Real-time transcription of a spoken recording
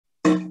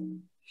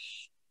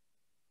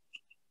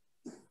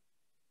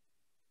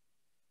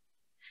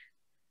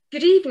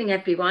Good evening,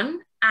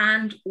 everyone,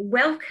 and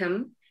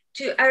welcome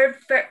to our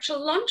virtual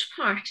launch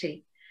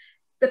party.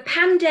 The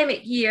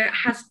pandemic year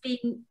has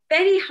been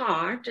very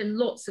hard in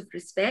lots of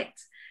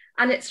respects,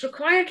 and it's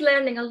required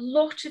learning a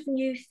lot of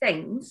new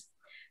things.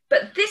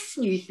 But this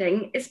new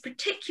thing is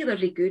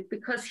particularly good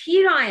because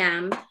here I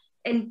am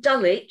in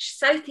Dulwich,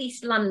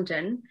 southeast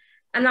London,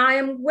 and I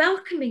am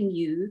welcoming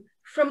you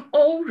from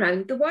all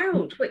around the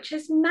world, which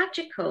is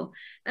magical.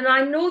 And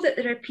I know that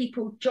there are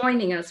people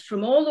joining us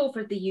from all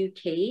over the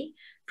UK,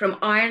 from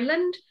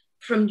Ireland,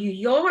 from New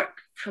York,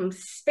 from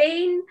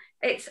Spain.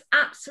 It's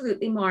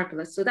absolutely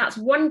marvelous. So that's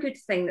one good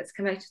thing that's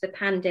come out of the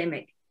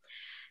pandemic.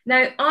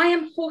 Now, I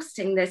am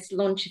hosting this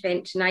launch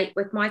event tonight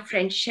with my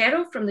friend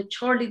Cheryl from the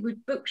Chorleywood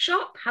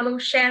Bookshop. Hello,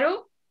 Cheryl.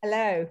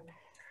 Hello.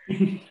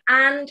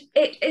 And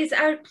it is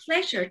our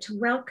pleasure to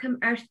welcome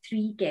our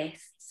three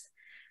guests.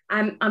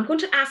 I'm going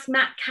to ask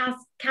Matt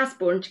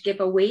Casborn to give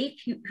a wave,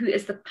 who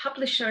is the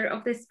publisher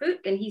of this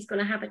book, and he's going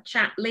to have a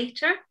chat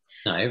later.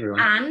 Hi,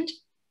 everyone. And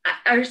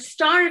our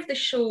star of the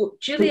show,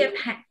 Julia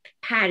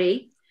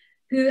Parry,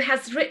 who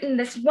has written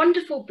this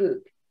wonderful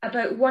book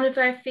about one of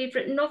our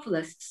favourite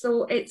novelists.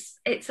 So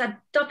it's a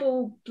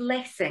double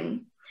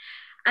blessing.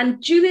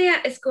 And Julia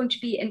is going to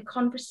be in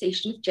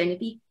conversation with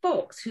Genevieve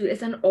Fox, who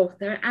is an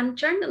author and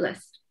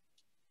journalist.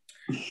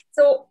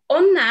 So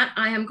on that,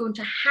 I am going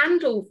to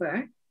hand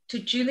over to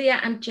Julia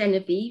and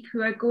Genevieve,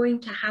 who are going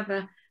to have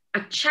a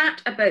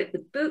chat about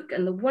the book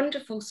and the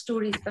wonderful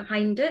stories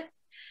behind it.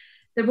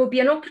 There will be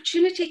an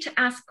opportunity to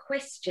ask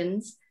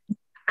questions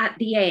at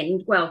the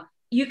end. Well,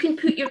 you can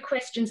put your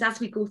questions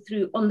as we go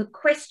through on the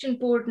question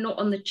board, not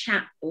on the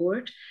chat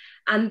board.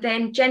 And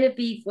then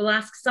Genevieve will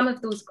ask some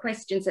of those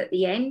questions at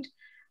the end.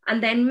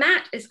 And then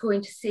Matt is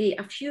going to say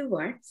a few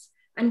words,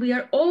 and we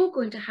are all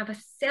going to have a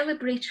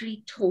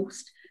celebratory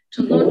toast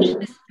to launch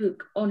this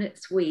book on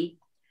its way.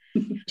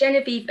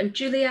 Genevieve and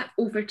Julia,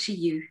 over to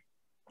you.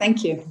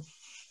 Thank you.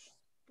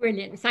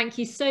 Brilliant. Thank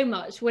you so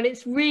much. Well,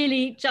 it's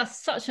really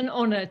just such an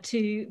honour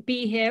to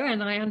be here,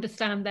 and I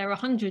understand there are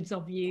hundreds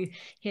of you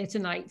here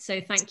tonight. So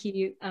thank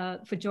you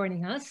for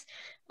joining us.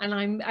 And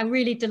I'm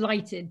really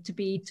delighted to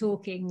be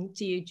talking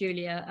to you,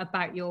 Julia,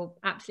 about your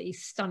absolutely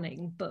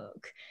stunning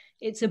book.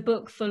 It's a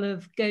book full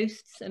of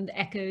ghosts and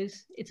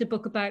echoes. It's a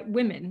book about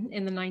women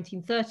in the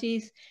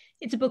 1930s.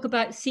 It's a book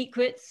about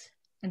secrets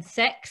and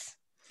sex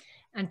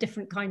and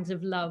different kinds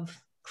of love,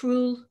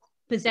 cruel,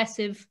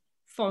 possessive,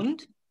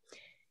 fond.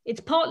 It's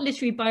part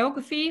literary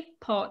biography,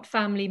 part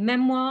family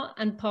memoir,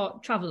 and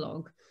part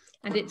travelogue.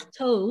 And it's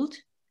told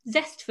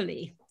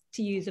zestfully,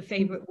 to use a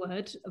favourite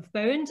word of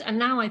Bowen's. And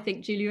now I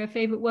think, Julia, a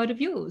favourite word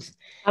of yours.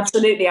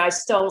 Absolutely. I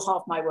stole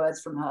half my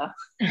words from her.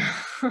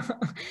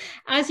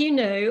 As you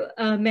know,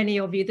 many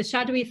of you, The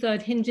Shadowy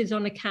Third hinges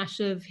on a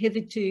cache of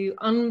hitherto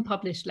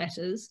unpublished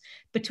letters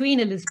between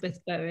Elizabeth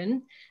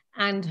Bowen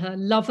and her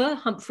lover,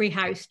 Humphrey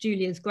House,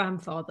 Julia's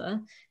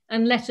grandfather,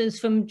 and letters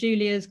from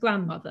Julia's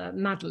grandmother,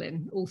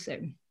 Madeline, also.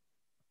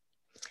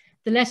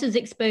 The letters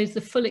expose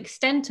the full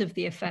extent of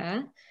the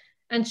affair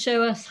and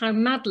show us how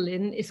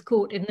Madeline is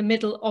caught in the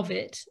middle of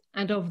it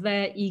and of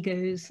their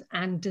egos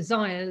and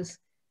desires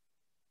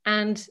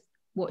and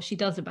what she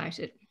does about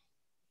it.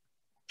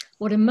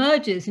 What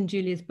emerges in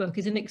Julia's book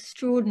is an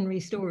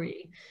extraordinary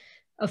story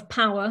of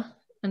power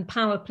and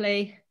power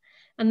play,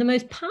 and the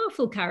most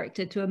powerful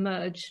character to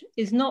emerge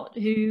is not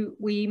who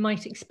we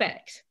might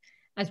expect,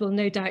 as we'll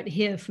no doubt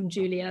hear from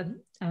Julia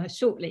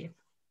shortly.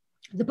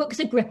 The book's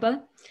a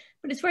gripper,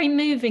 but it's very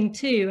moving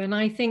too. And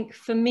I think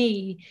for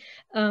me,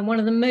 one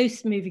of the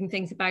most moving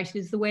things about it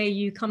is the way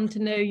you come to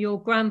know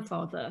your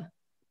grandfather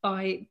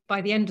by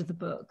the end of the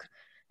book.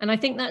 And I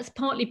think that's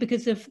partly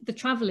because of the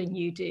traveling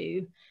you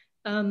do.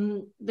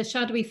 The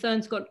Shadowy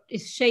Third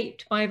is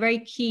shaped by a very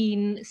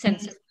keen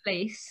sense of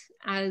place,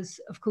 as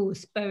of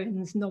course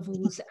Bowen's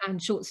novels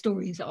and short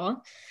stories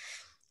are.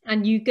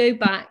 And you go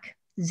back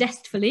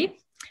zestfully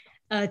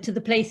to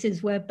the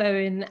places where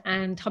Bowen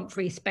and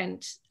Humphrey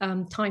spent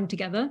time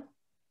together.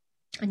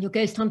 And your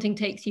ghost hunting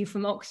takes you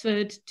from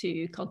Oxford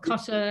to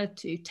Calcutta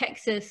to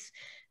Texas,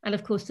 and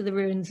of course to the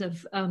ruins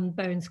of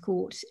Bowen's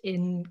Court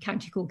in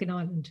County Cork in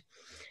Ireland.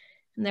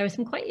 And there are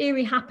some quite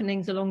eerie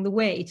happenings along the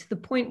way, to the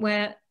point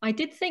where I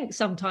did think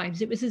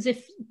sometimes it was as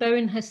if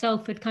Bowen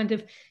herself had kind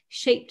of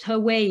shaped her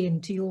way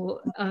into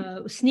your,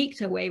 sneaked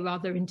her way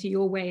rather into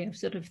your way of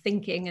sort of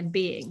thinking and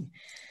being.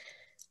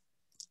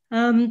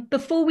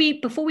 Before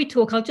we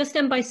talk, I'll just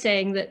end by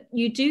saying that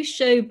you do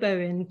show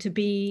Bowen to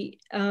be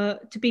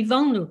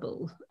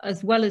vulnerable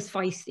as well as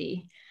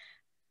feisty,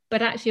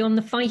 but actually on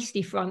the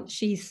feisty front,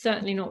 she's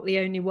certainly not the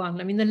only one.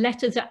 I mean, the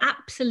letters are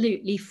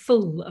absolutely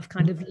full of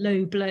kind of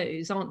low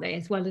blows, aren't they?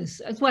 As well,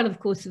 of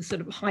course, of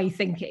sort of high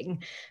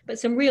thinking, but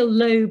some real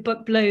low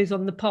blows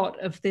on the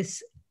part of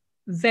this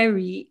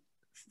very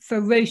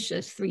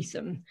ferocious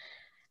threesome.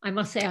 I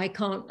must say, I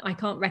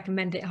can't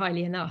recommend it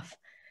highly enough.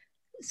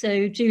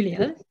 So,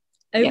 Julia,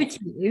 over to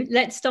you.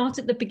 Let's start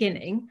at the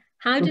beginning.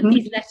 How did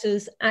these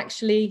letters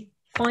actually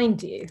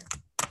find you?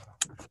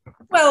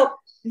 Well,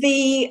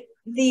 the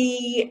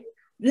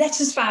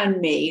letters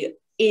found me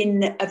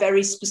in a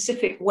very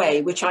specific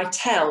way, which I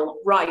tell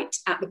right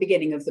at the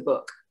beginning of the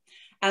book.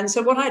 And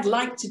so what I'd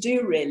like to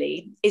do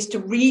really is to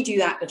read you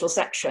that little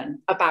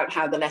section about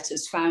how the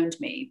letters found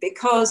me,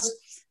 because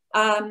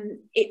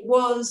it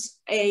was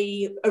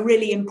a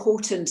really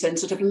important and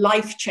sort of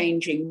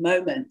life-changing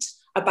moment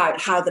about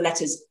how the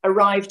letters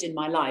arrived in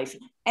my life.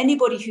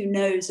 Anybody who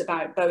knows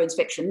about Bowen's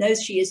fiction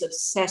knows she is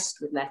obsessed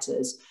with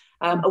letters.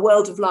 A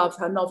World of Love,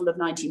 her novel of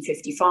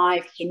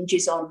 1955,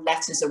 hinges on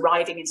letters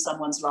arriving in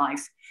someone's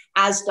life,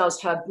 as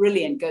does her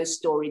brilliant ghost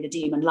story, The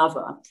Demon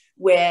Lover,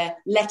 where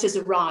letters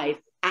arrive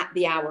at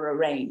the hour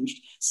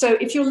arranged. So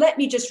if you'll let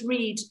me just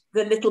read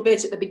the little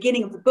bit at the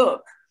beginning of the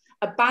book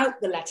about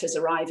the letters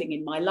arriving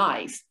in my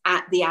life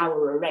at the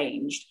hour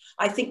arranged,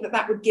 I think that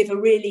that would give a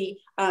really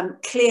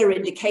clear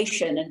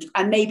indication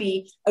and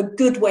maybe a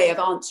good way of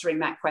answering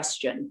that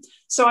question.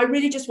 So I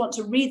really just want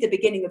to read the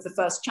beginning of the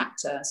first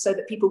chapter so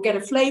that people get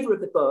a flavour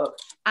of the book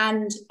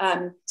and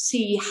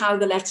see how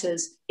the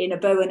letters in a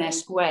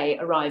Bowen-esque way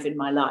arrive in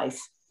my life.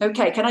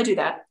 Okay, can I do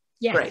that?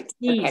 Yes. Great.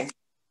 Please. Okay,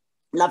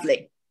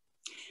 lovely.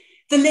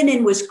 The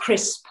linen was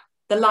crisp,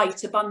 the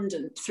light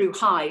abundant through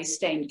high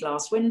stained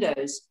glass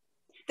windows.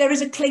 There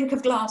is a clink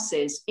of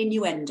glasses,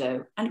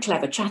 innuendo and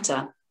clever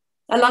chatter.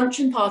 A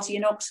luncheon party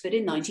in Oxford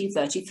in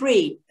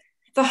 1933.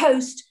 The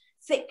host,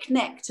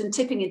 thick-necked and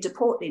tipping into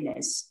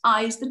portliness,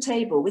 eyes the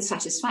table with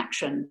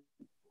satisfaction.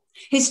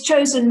 His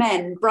chosen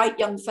men, bright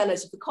young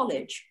fellows of the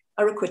college,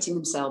 are acquitting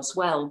themselves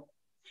well.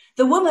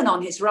 The woman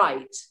on his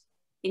right,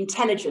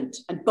 intelligent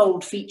and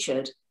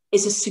bold-featured,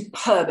 is a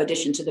superb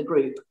addition to the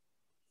group.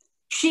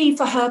 She,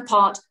 for her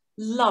part,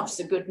 loves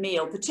a good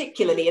meal,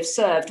 particularly if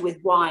served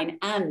with wine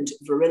and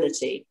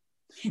virility.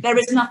 There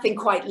is nothing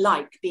quite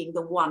like being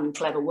the one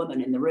clever woman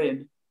in the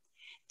room.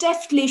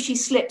 Deftly, she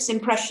slips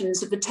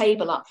impressions of the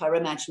table up her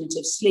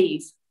imaginative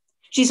sleeve.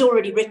 She's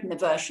already written a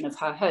version of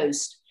her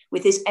host,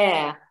 with his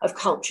air of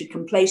cultured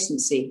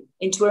complacency,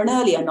 into an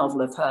earlier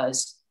novel of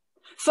hers.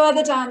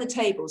 Further down the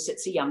table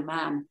sits a young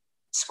man,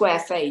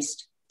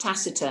 square-faced,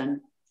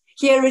 taciturn.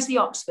 Here is the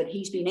Oxford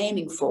he's been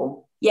aiming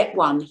for, yet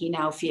one he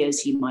now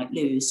fears he might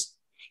lose.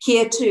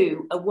 Here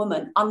too, a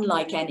woman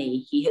unlike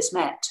any he has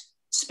met,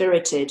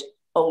 spirited,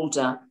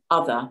 older,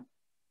 other.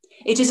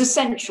 It is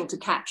essential to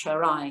catch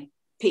her eye,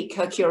 pique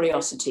her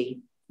curiosity,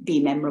 be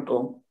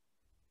memorable.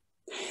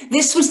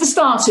 This was the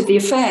start of the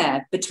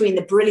affair between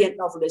the brilliant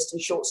novelist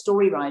and short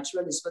story writer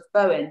Elizabeth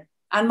Bowen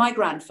and my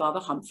grandfather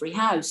Humphrey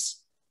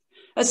House.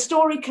 A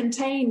story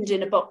contained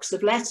in a box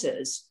of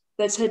letters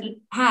that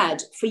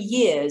had for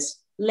years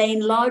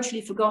lain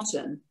largely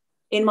forgotten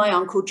in my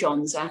Uncle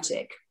John's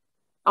attic.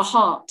 A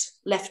heart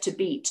left to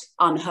beat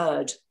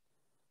unheard.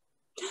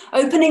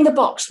 Opening the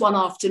box one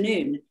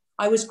afternoon,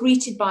 I was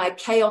greeted by a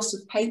chaos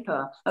of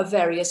paper of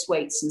various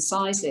weights and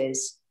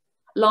sizes.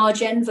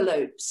 Large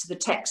envelopes, the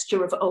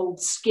texture of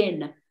old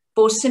skin,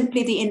 bore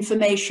simply the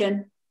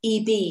information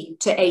EB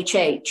to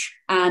HH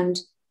and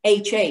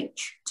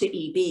HH to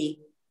EB.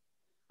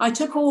 I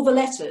took all the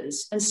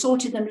letters and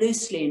sorted them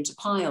loosely into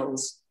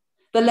piles.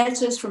 The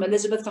letters from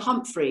Elizabeth to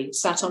Humphrey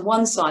sat on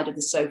one side of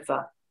the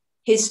sofa,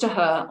 his to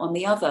her on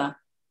the other.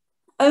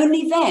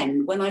 Only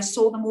then, when I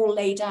saw them all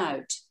laid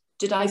out,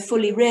 did I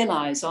fully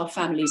realise our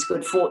family's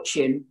good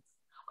fortune.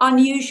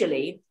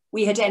 Unusually,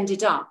 we had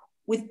ended up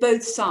with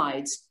both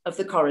sides of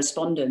the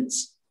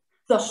correspondence.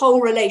 The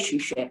whole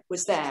relationship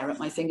was there at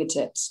my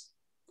fingertips.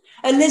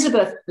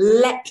 Elizabeth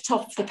leapt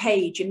off the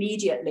page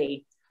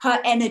immediately.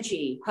 Her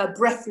energy, her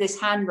breathless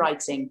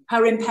handwriting,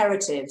 her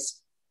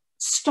imperatives.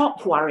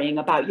 Stop worrying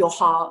about your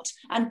heart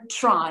and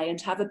try and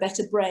have a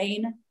better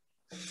brain.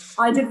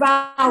 I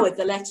devoured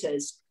the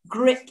letters,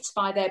 gripped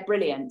by their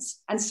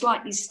brilliance and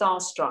slightly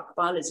starstruck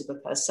by Elizabeth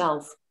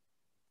herself.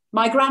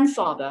 My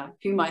grandfather,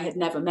 whom I had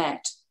never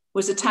met,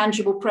 was a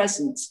tangible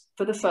presence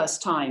for the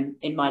first time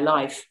in my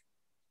life.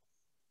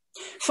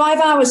 5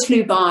 hours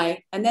flew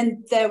by, and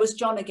then there was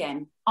John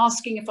again,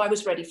 asking if I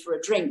was ready for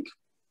a drink.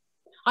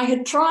 I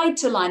had tried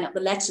to line up the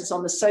letters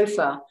on the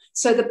sofa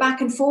so the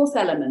back and forth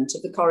element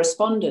of the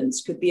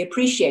correspondence could be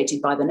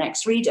appreciated by the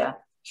next reader,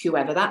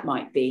 whoever that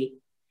might be.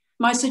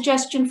 My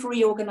suggestion for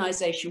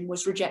reorganisation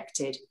was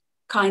rejected,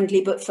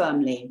 kindly but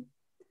firmly.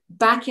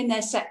 Back in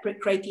their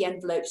separate crepey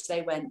envelopes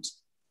they went,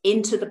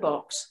 into the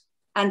box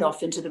and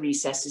off into the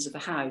recesses of the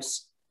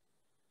house.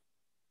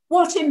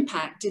 What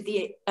impact did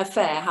the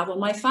affair have on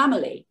my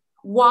family?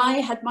 Why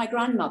had my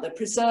grandmother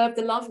preserved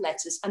the love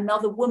letters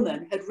another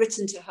woman had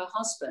written to her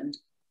husband?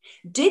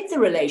 Did the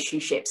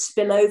relationship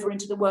spill over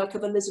into the work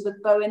of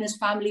Elizabeth Bowen as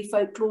family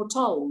folklore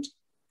told?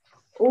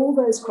 All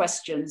those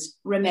questions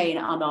remain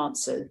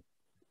unanswered.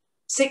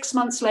 6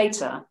 months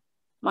later,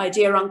 my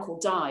dear uncle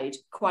died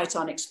quite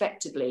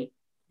unexpectedly,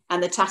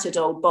 and the tattered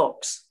old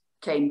box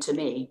came to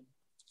me.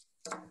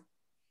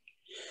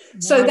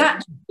 So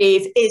that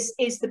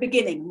is the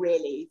beginning,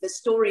 really, the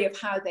story of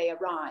how they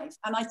arrive.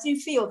 And I do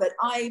feel that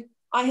I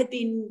had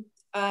been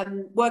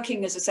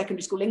working as a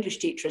secondary school English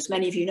teacher, as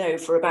many of you know,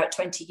 for about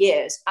 20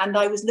 years, and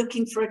I was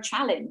looking for a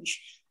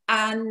challenge.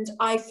 And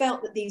I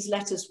felt that these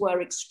letters were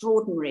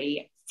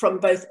extraordinary from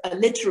both a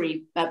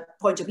literary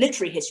point of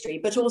literary history,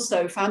 but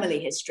also family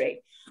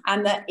history,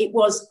 and that it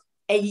was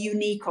a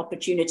unique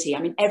opportunity.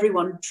 I mean,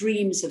 everyone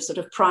dreams of sort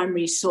of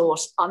primary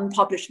source,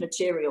 unpublished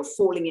material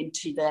falling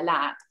into their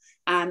lap,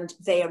 and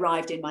they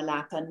arrived in my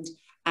lap,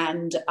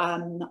 and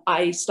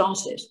I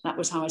started. That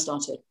was how I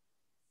started.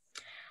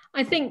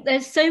 I think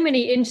there's so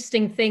many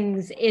interesting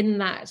things in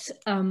that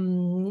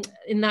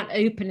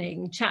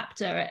opening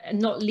chapter, and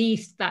not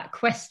least that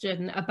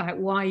question about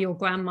why your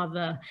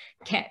grandmother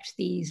kept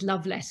these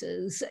love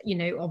letters, you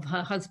know, of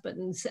her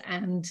husband's,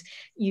 and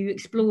you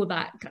explore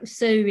that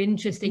so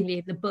interestingly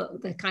in the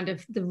book.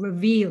 The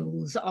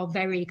reveals are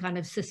very kind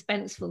of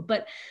suspenseful.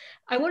 But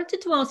I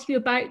wanted to ask you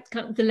about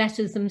kind of the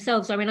letters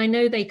themselves. I mean, I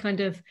know they kind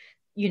of,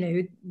 you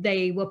know,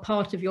 they were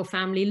part of your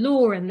family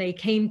lore and they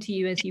came to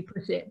you, as you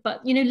put it,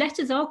 but, you know,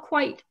 letters are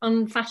quite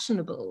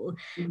unfashionable.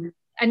 Mm-hmm.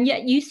 And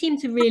yet you seem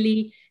to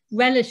really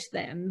relish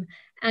them.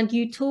 And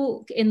you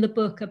talk in the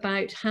book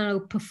about how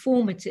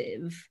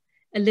performative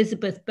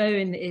Elizabeth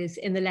Bowen is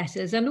in the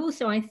letters, and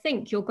also I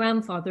think your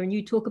grandfather, and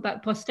you talk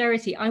about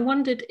posterity. I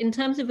wondered, in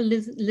terms of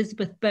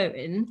Elizabeth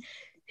Bowen,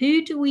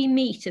 who do we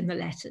meet in the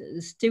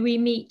letters? Do we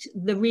meet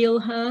the real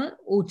her,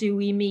 or do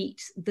we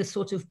meet the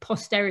sort of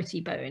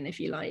posterity Bowen, if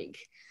you like?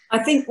 I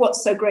think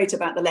what's so great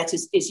about the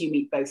letters is you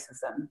meet both of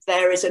them.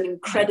 There is an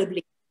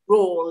incredibly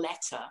raw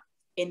letter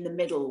in the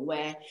middle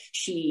where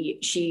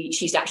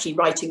she's actually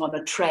writing on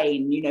a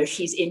train. You know,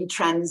 she's in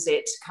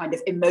transit, kind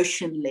of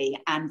emotionally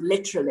and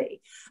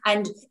literally,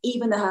 and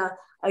even her,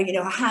 you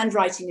know, her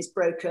handwriting is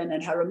broken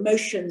and her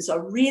emotions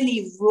are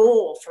really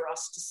raw for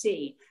us to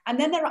see. And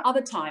then there are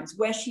other times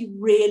where she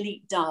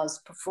really does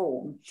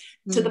perform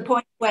to the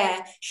point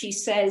where she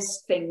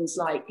says things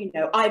like, you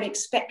know, I'm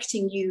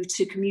expecting you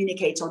to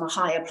communicate on a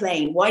higher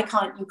plane. Why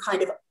can't you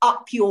kind of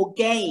up your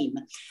game?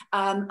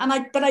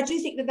 But I do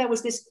think that there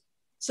was this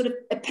sort of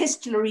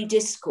epistolary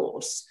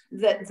discourse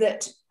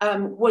that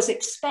was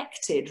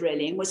expected,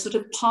 really, and was sort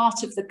of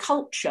part of the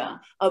culture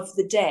of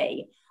the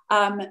day.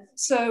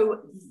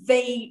 So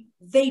they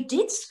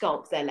did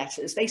sculpt their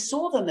letters. They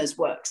saw them as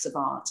works of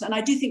art. And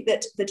I do think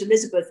that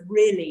Elizabeth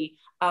really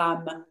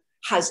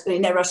has, I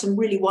mean, there are some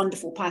really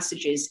wonderful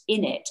passages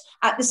in it.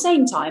 At the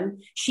same time,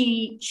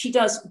 she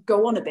does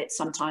go on a bit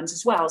sometimes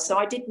as well. So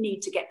I did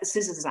need to get the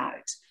scissors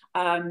out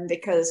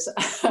because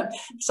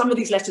some of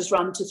these letters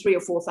run to 3,000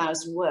 or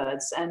 4,000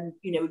 words. And,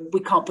 you know,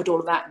 we can't put all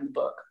of that in the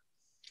book.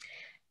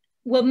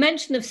 Well,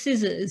 mention of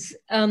scissors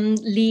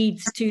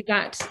leads to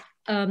that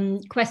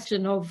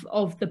question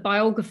of the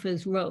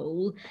biographer's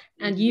role,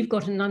 and you've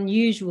got an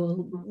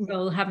unusual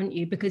role, haven't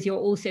you, because you're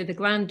also the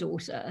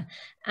granddaughter.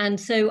 And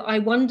so I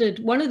wondered,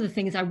 one of the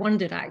things I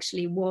wondered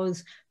actually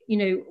was, you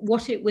know,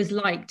 what it was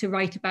like to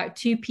write about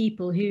two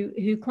people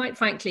who quite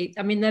frankly,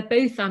 I mean, they're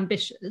both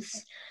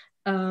ambitious,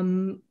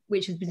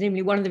 which is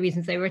presumably one of the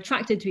reasons they were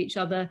attracted to each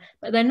other,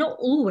 but they're not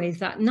always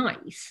that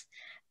nice.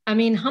 I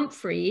mean,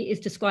 Humphrey is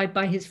described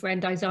by his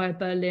friend Isaiah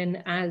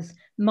Berlin as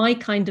my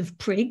kind of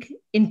prig,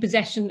 in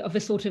possession of a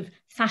sort of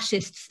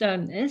fascist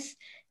sternness.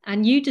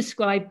 And you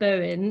describe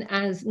Bowen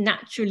as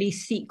naturally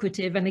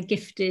secretive and a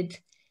gifted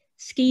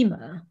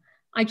schemer.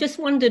 I just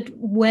wondered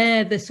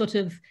where the sort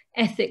of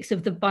ethics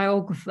of the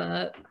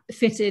biographer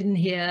fit in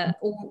here,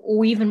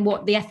 or even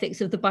what the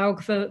ethics of the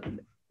biographer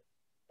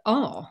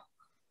are.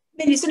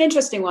 I mean, it's an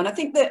interesting one. I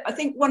think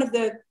one of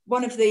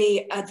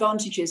the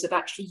advantages of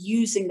actually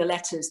using the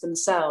letters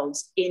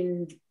themselves,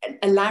 in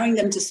allowing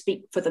them to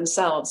speak for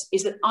themselves,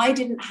 is that I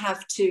didn't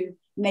have to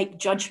make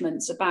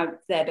judgments about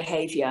their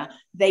behavior.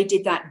 They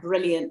did that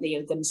brilliantly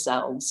of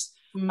themselves.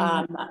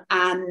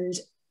 And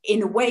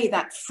in a way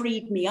that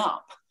freed me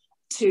up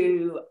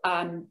to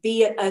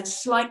be a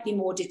slightly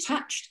more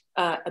detached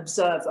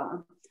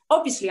observer.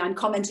 Obviously, I'm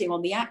commenting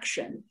on the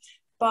action,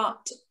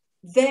 but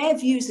their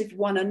views of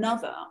one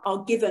another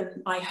are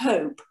given, I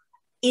hope,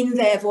 in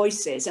their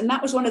voices. And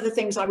that was one of the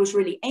things I was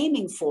really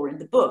aiming for in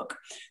the book,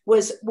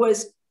 was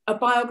a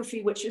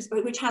biography which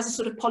has a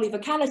sort of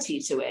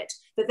polyvocality to it,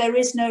 that there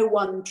is no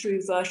one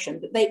true version,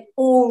 that they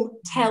all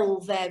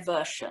tell their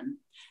version.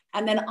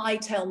 And then I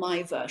tell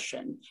my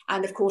version.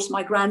 And of course,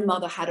 my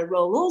grandmother had a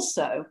role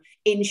also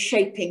in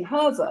shaping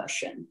her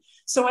version.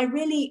 So I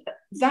really,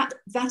 that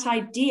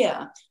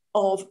idea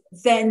of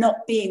there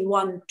not being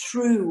one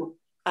true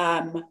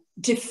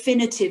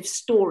definitive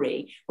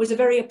story was a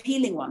very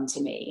appealing one to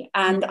me.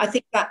 And I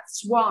think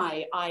that's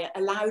why I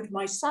allowed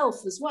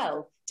myself as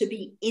well to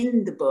be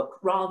in the book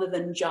rather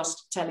than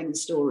just telling the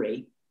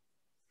story.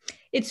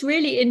 It's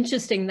really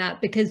interesting that,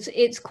 because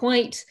it's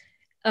quite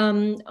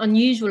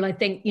unusual, I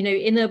think, you know,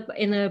 in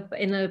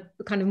a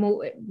kind of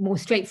more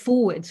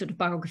straightforward sort of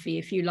biography,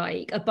 if you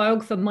like, a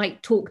biographer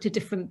might talk to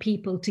different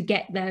people to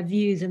get their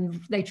views, and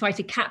they try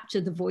to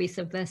capture the voice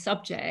of their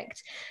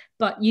subject.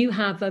 But you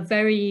have a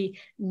very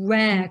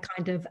rare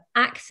kind of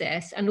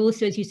access, and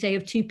also, as you say,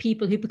 of two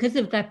people who, because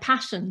of their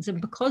passions and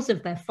because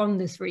of their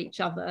fondness for each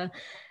other,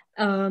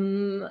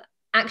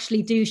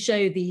 actually do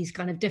show these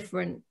kind of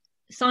different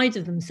sides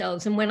of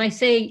themselves. And when I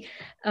say,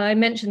 I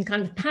mentioned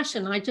kind of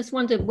passion, I just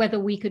wondered whether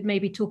we could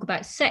maybe talk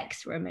about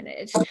sex for a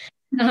minute.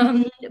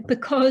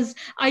 because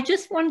I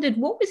just wondered,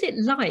 what was it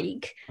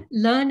like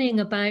learning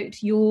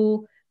about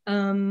your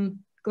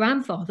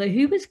grandfather,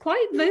 who was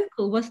quite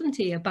vocal, wasn't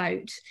he,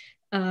 about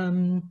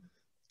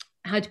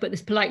how to put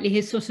this politely,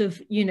 his sort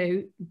of, you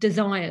know,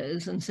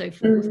 desires and so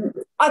forth.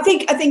 I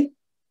think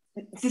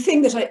the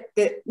thing that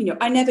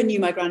I never knew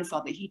my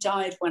grandfather. He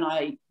died when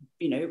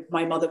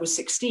my mother was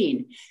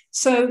 16.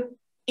 So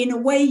in a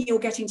way, you're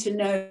getting to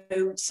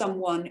know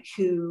someone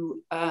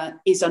who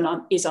is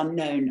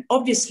unknown.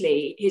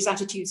 Obviously, his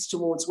attitudes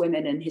towards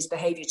women and his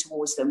behavior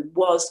towards them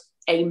was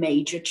a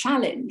major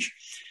challenge.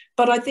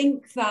 But I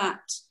think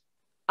that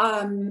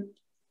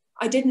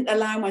I didn't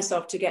allow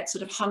myself to get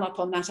sort of hung up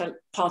on that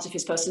part of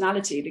his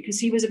personality, because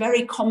he was a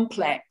very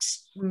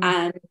complex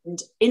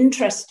and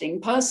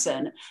interesting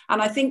person.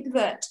 And I think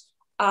that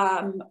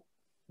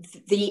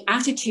the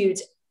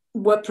attitudes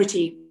were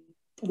pretty,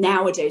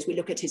 nowadays we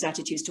look at his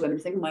attitudes to women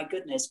and think, oh my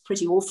goodness,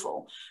 pretty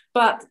awful.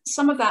 But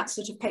some of that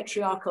sort of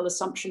patriarchal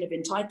assumption of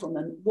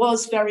entitlement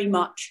was very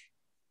much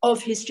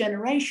of his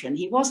generation.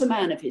 He was a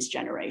man of his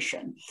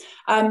generation.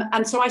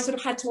 And so I sort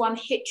of had to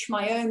unhitch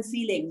my own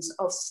feelings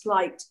of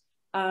slight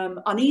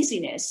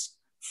uneasiness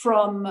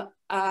from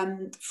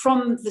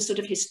the sort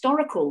of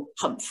historical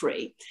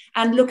Humphrey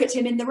and look at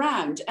him in the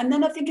round. And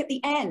then I think at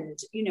the end,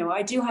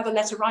 I do have a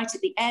letter right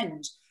at the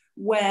end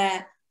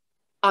where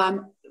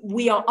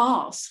we are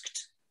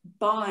asked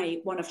by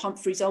one of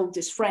Humphrey's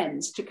oldest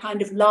friends to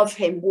kind of love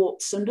him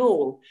warts and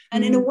all.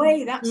 And in a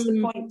way, that's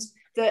the point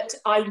that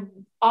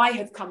I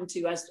have come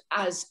to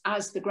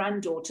as the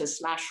granddaughter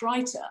 /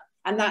 writer.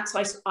 And that's,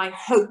 I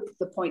hope,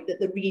 the point that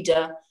the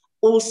reader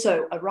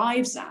also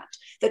arrives at,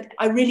 that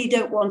I really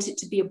don't want it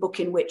to be a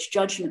book in which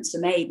judgments are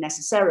made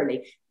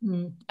necessarily.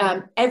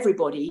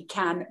 Everybody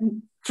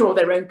can draw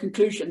their own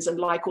conclusions and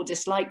like or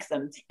dislike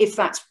them if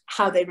that's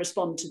how they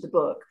respond to the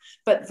book.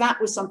 But that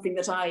was something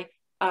that I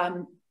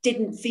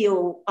didn't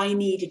feel I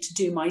needed to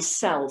do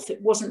myself.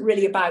 It wasn't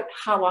really about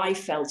how I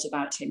felt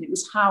about him. It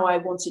was how I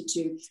wanted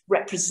to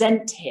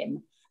represent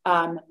him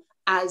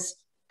as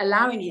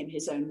allowing him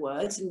his own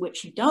words, in which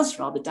he does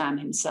rather damn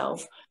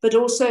himself, but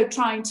also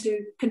trying to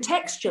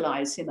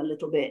contextualize him a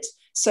little bit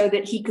so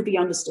that he could be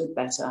understood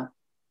better.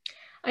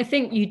 I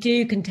think you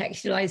do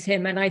contextualize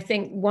him. And I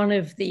think one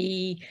of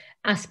the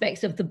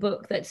aspects of the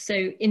book that's so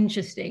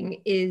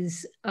interesting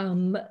is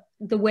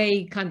the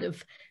way kind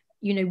of,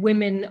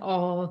 women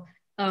are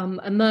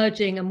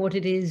emerging and what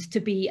it is to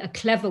be a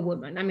clever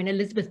woman. I mean,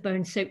 Elizabeth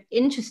Bowen's so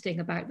interesting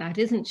about that,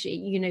 isn't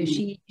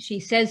she? She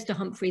says to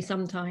Humphrey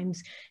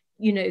sometimes,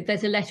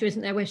 there's a letter,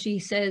 isn't there, where she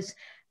says,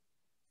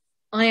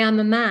 I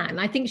am a man.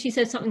 I think she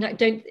says something like,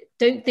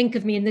 don't think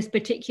of me in this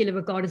particular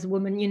regard as a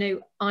woman,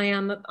 I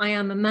am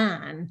a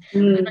man.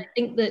 And I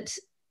think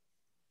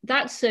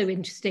that's so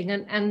interesting.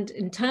 And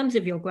in terms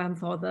of your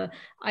grandfather,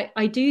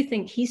 I do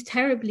think he's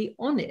terribly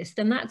honest,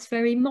 and that's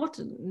very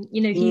modern.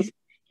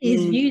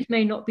 His views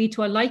may not be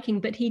to our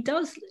liking, but he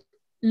does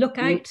look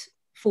out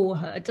for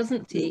her,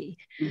 doesn't he?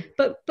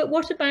 But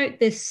what about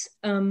this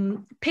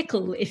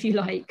pickle, if you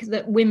like,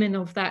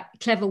 that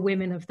clever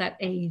women of that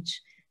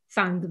age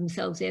found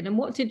themselves in? And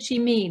what did she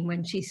mean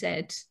when she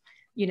said,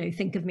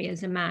 think of me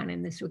as a man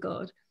in this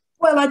regard?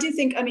 Well, I do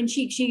think,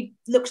 she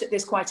looks at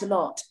this quite a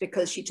lot,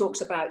 because she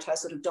talks about her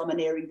sort of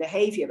domineering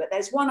behavior. But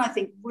there's one, I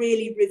think,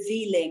 really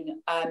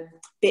revealing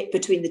bit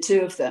between the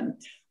two of them,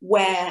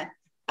 where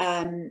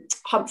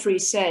Humphrey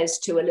says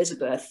to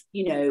Elizabeth,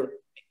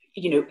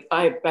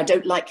 I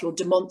don't like your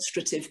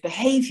demonstrative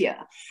behavior.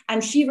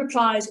 And she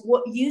replies,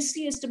 what you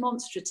see as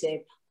demonstrative,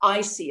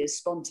 I see as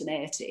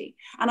spontaneity.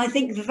 And I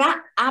think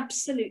that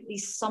absolutely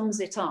sums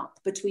it up,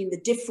 between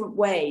the different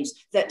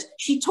ways that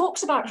she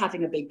talks about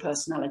having a big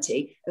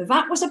personality.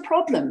 That was a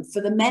problem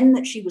for the men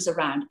that she was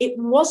around. It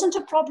wasn't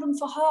a problem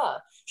for her.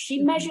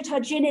 She measured her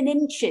gin in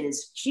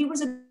inches. She was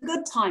a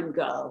good time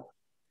girl.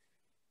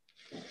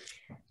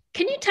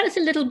 Can you tell us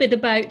a little bit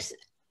about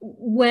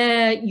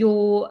where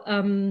your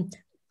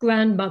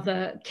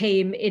grandmother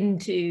came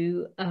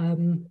into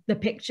the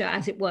picture,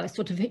 as it were,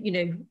 sort of,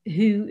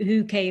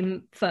 who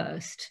came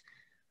first?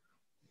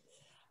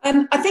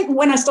 I think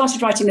when I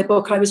started writing the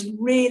book, I was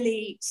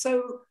really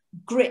so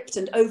gripped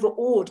and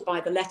overawed by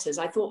the letters.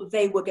 I thought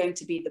they were going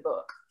to be the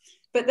book.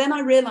 But then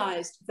I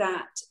realized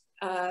that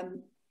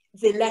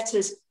the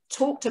letters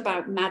talked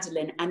about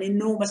Madeline an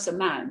enormous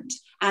amount.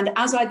 And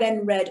as I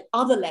then read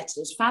other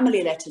letters,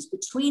 family letters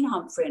between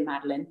Humphrey and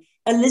Madeline,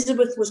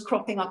 Elizabeth was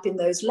cropping up in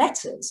those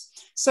letters.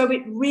 So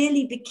it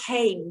really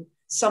became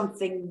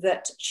something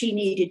that she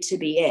needed to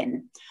be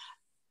in.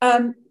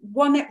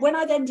 When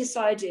I then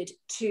decided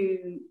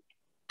to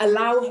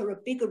allow her a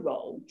bigger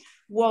role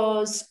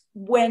was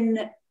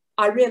when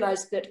I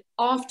realized that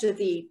after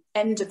the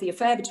end of the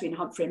affair between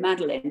Humphrey and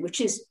Madeline, which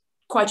is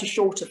quite a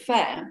short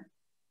affair,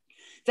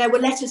 there were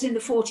letters in the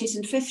 40s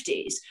and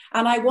 50s,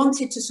 and I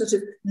wanted to sort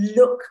of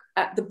look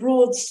at the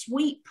broad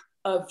sweep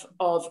of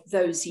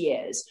those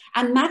years.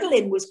 And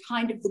Madeline was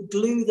kind of the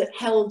glue that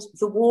held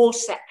the war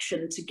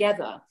section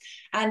together.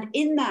 And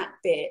in that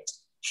bit,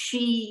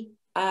 she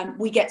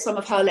we get some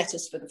of her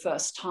letters for the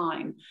first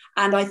time.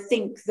 And I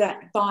think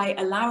that by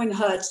allowing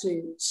her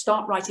to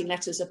start writing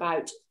letters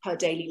about her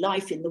daily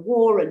life in the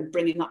war and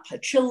bringing up her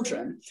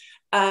children,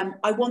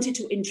 I wanted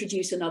to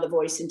introduce another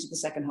voice into the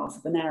second half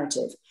of the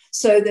narrative,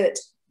 so that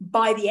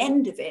by the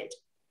end of it,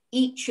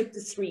 each of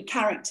the three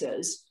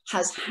characters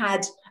has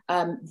had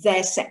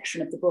their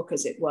section of the book,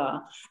 as it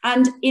were.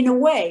 And in a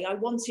way, I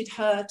wanted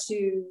her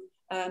to,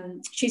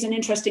 she's an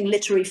interesting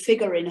literary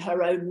figure in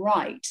her own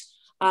right.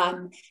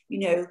 You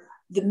know,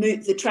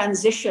 the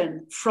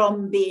transition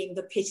from being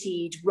the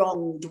pitied,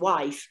 wronged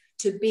wife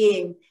to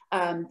being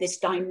this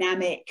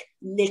dynamic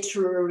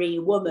literary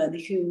woman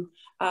who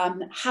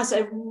has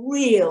a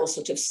real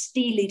sort of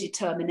steely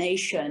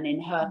determination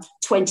in her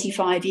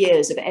 25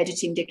 years of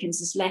editing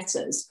Dickens's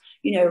letters.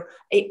 You know,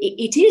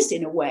 it is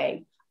in a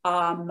way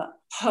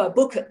her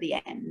book at the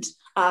end,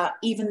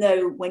 even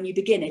though when you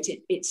begin it,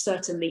 it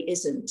certainly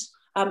isn't.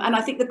 And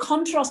I think the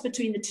contrast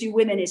between the two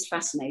women is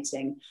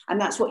fascinating.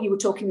 And that's what you were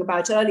talking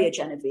about earlier,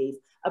 Genevieve,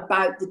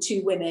 about the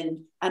two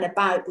women and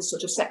about the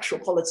sort of sexual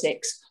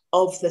politics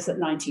of the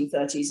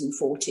 1930s and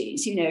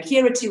 40s. You know,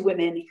 here are two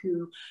women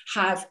who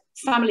have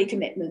family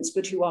commitments,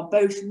 but who are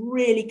both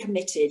really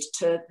committed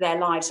to their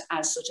lives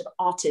as sort of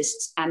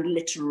artists and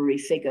literary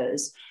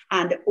figures,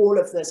 and all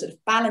of the sort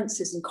of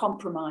balances and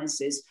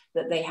compromises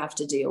that they have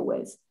to deal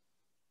with.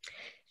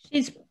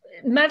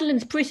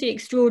 Madeline's pretty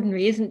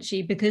extraordinary, isn't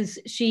she? Because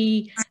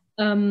she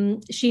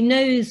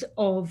knows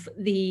of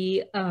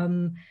the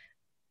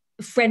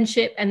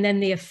friendship and then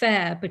the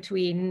affair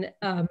between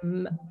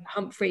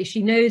Humphrey.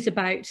 She knows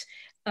about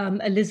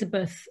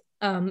Elizabeth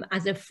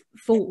as a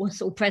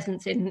force or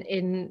presence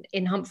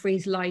in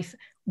Humphrey's life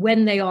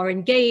when they are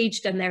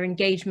engaged, and their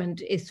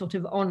engagement is sort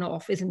of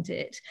on-off, isn't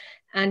it?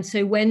 And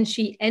so when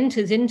she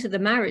enters into the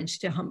marriage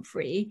to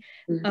Humphrey,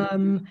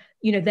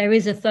 you know, there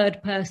is a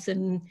third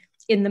person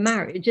in the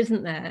marriage,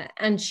 isn't there?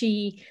 And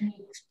she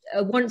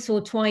once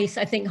or twice,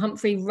 I think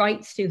Humphrey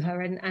writes to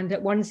her, and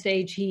at one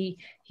stage he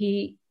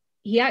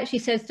actually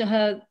says to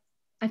her,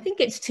 I think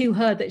it's to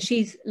her, that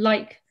she's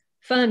like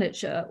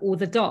furniture or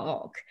the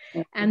dark.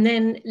 And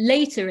then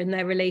later in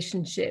their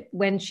relationship,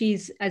 when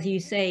she's, as you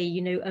say,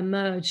 you know,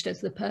 emerged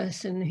as the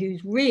person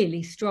who's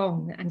really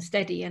strong and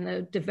steady and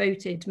a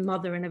devoted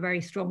mother and a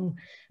very strong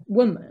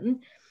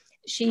woman,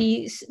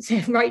 she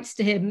writes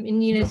to him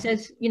and, you know,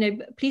 says, you know,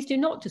 please do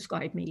not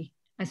describe me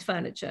as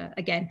furniture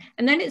again.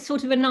 And then it's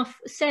sort of enough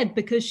said,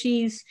 because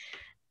she's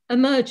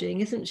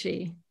emerging, isn't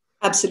she?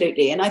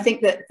 Absolutely. And I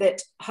think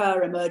that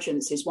her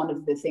emergence is one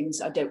of the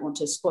things, I don't want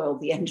to spoil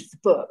the end of the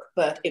book,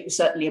 but it was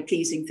certainly a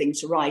pleasing thing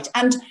to write.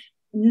 And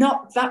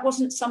that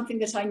wasn't something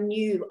that I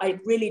knew. I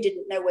really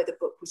didn't know where the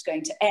book was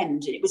going to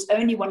end. It was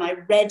only when I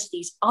read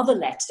these other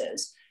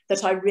letters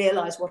that I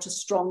realized what a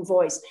strong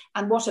voice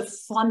and what a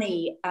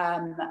funny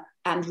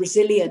and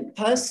resilient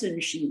person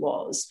she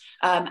was.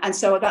 And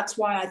so that's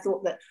why I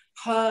thought that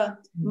her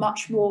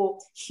much more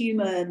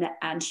human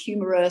and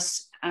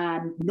humorous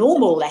and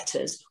normal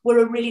letters were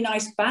a really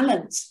nice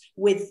balance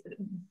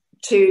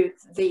to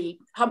the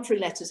Humphrey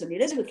letters and the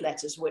Elizabeth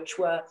letters, which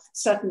were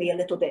certainly a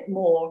little bit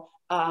more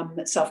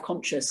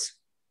self-conscious.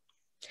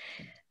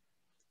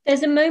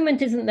 There's a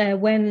moment, isn't there,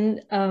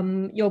 when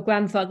your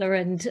grandfather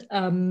and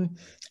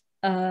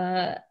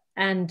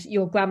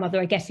your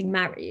grandmother are getting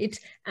married,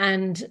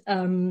 and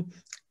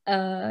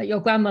your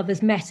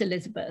grandmother's met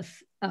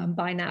Elizabeth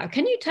by now.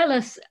 Can you tell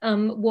us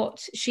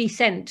what she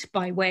sent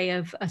by way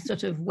of a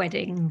sort of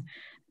wedding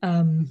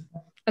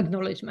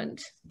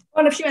acknowledgement?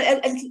 Well, if she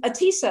went a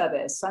tea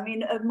service, I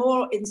mean, a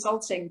more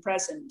insulting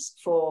present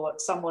for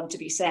someone to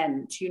be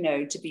sent, you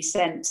know, to be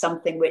sent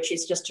something which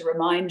is just a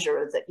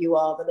reminder that you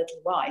are the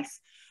little wife.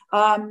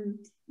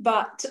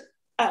 But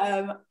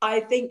I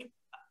think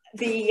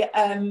the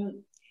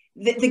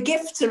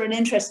gifts are an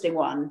interesting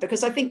one,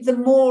 because I think the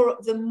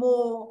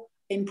more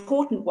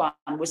important one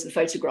was the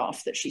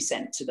photograph that she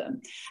sent to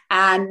them.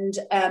 And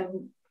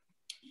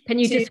can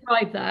you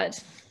describe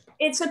that?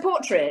 It's a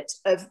portrait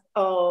of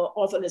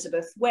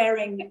Elizabeth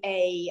wearing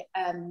a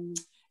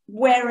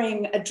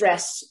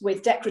dress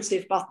with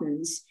decorative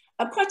buttons,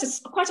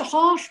 quite a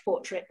harsh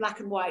portrait, black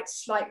and white,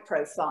 slight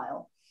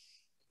profile.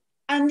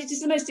 And it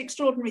is the most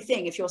extraordinary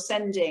thing if you're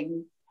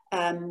sending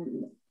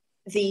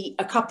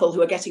a couple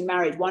who are getting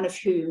married, one of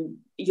whom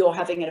you're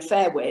having an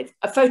affair with,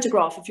 a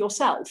photograph of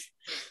yourself.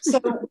 So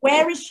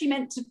where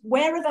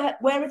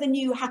are the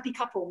new happy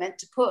couple meant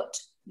to put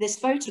this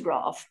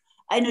photograph?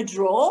 In a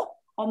drawer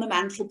on the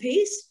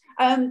mantelpiece?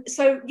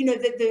 So, you know,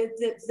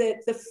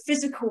 the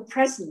physical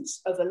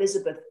presence of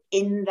Elizabeth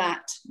in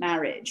that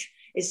marriage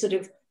is sort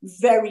of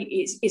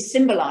is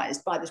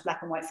symbolized by this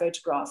black and white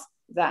photograph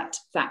that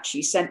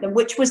she sent them,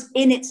 which was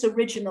in its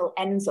original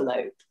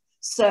envelope.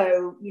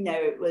 So, you know,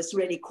 it was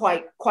really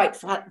quite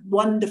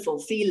wonderful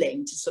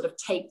feeling to sort of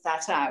take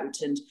that out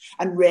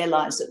and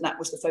realize that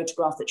was the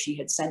photograph that she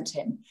had sent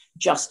him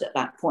just at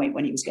that point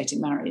when he was getting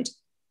married.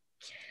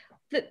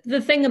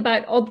 The thing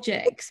about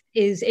objects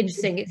is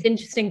interesting. It's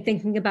interesting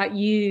thinking about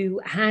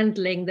you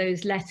handling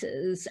those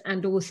letters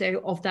and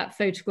also of that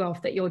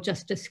photograph that you're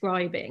just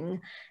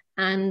describing.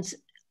 and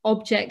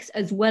objects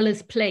as well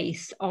as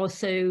place are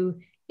so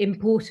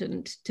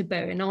important to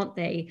Bowen, aren't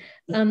they?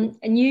 And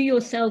you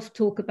yourself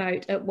talk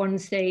about at one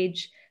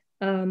stage,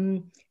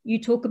 you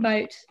talk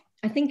about,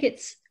 I think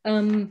it's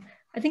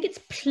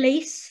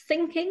place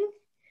thinking,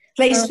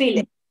 place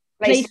feeling.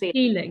 Place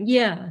feeling,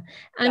 yeah.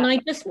 And I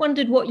just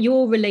wondered what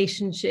your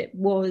relationship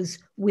was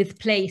with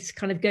place,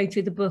 kind of going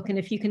through the book, and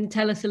if you can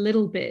tell us a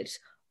little bit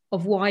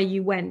of why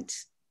you went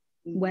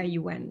where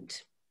you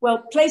went.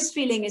 Well, place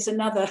feeling is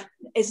another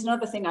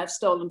thing I've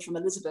stolen from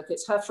Elizabeth.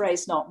 It's her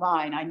phrase, not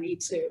mine. I need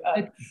to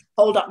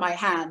hold up my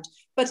hand.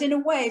 But in a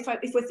way,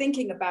 if we're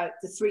thinking about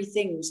the three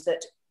things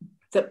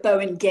that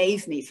Bowen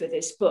gave me for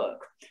this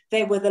book,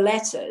 they were the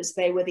letters,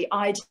 they were the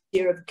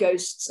idea of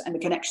ghosts and the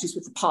connections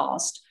with the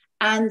past,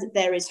 and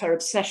there is her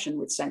obsession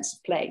with sense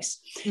of place.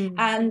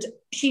 And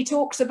she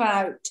talks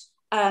about,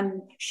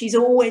 she's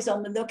always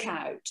on the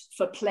lookout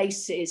for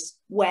places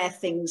where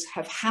things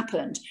have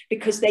happened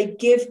because they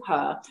give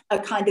her a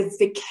kind of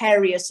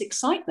vicarious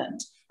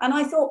excitement. And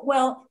I thought,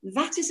 well,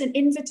 that is an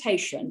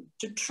invitation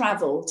to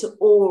travel to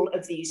all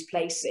of these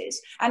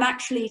places and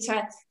actually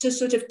to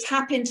sort of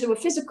tap into a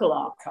physical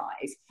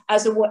archive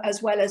as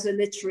well as a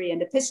literary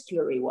and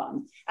epistolary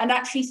one, and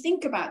actually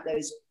think about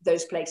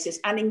those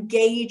places and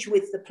engage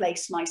with the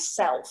place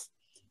myself.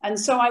 And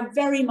so I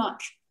very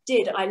much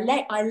did. I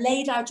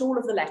laid out all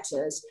of the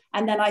letters,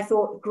 and then I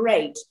thought,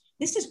 great,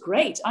 this is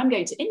great. I'm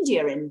going to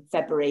India in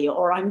February,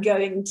 or I'm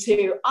going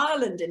to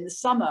Ireland in the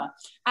summer.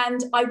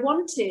 And I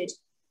wanted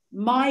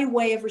my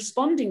way of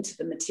responding to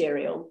the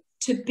material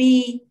to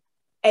be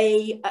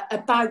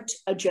about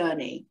a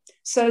journey,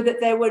 so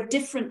that there were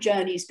different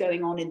journeys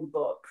going on in the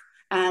book.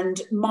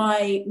 And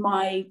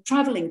my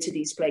traveling to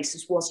these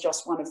places was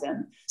just one of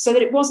them, so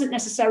that it wasn't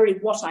necessarily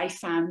what I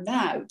found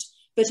out,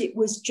 but it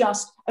was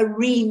just a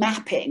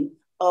remapping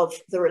of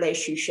the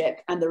relationship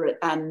and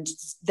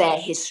their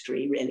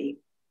history, really.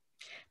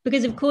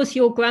 Because of course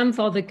your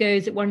grandfather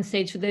goes at one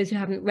stage, for those who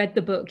haven't read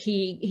the book,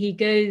 he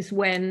goes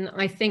when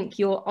I think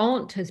your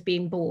aunt has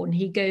been born.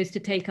 He goes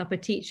to take up a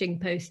teaching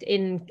post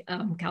in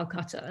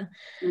Calcutta.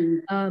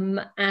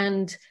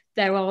 And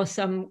there's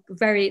some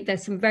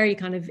very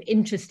kind of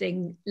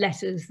interesting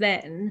letters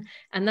then,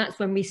 and that's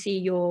when we see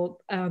your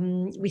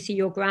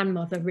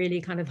grandmother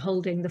really kind of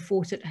holding the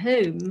fort at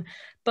home.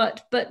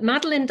 But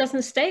Madeline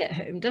doesn't stay at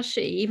home, does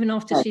she? Even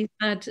after she's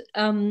had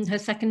her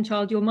second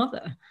child, your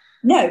mother.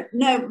 No,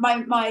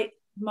 my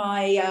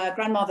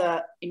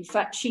grandmother, in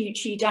fact,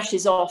 she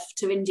dashes off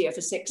to India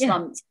for 6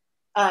 months,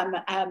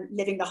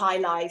 living the high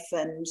life,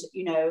 and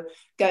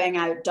going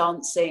out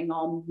dancing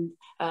on,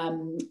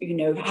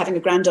 having a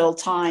grand old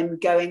time,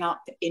 going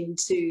up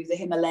into the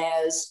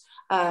Himalayas,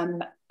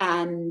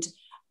 and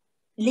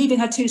leaving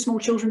her 2 small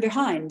children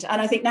behind.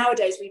 And I think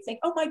nowadays we think,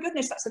 oh my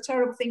goodness, that's a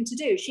terrible thing to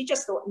do. She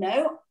just thought,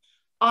 no.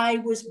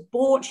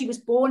 She was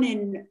born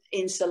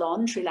in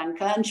Ceylon, Sri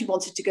Lanka, and she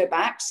wanted to go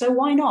back, so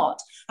why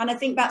not? And I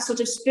think that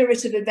sort of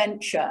spirit of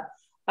adventure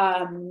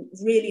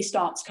really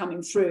starts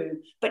coming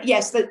through. But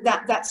yes,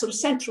 that sort of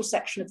central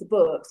section of the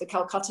book, the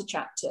Calcutta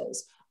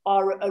chapters,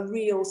 are a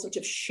real sort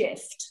of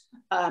shift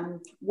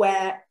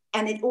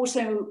and it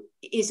also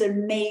is a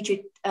major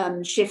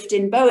shift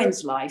in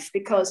Bowen's life,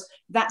 because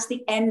that's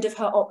the end of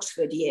her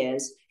Oxford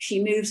years.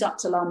 She moves up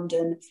to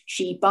London,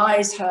 she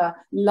buys her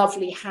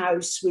lovely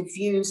house with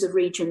views of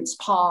Regent's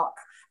Park,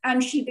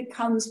 and she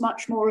becomes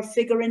much more a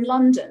figure in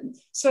London.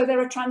 So there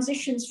are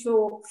transitions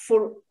for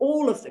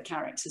all of the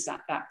characters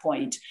at that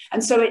point.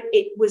 And so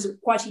it was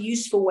quite a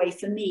useful way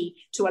for me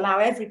to allow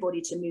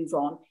everybody to move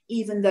on,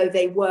 even though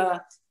they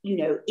were,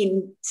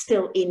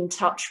 still in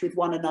touch with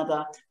one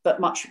another,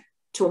 but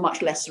to a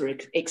much lesser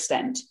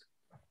extent.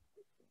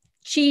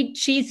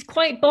 She's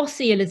quite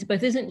bossy,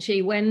 Elizabeth, isn't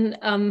she, when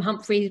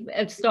Humphrey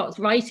starts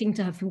writing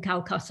to her from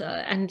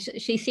Calcutta, and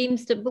she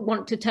seems to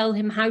want to tell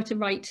him how to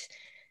write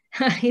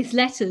his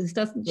letters,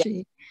 doesn't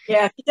she?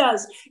 Yeah, she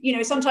does.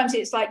 Sometimes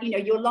it's like,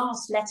 your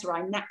last letter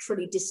I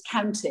naturally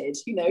discounted,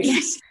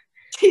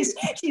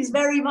 She's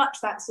very much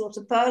that sort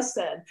of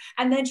person.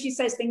 And then she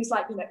says things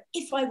like,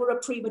 if I were a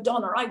prima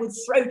donna, I would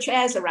throw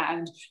chairs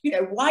around.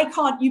 Why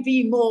can't you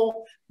be more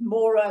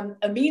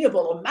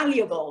amenable or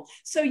malleable?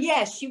 So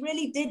yes, she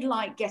really did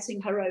like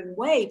getting her own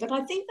way. But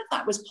I think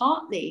that was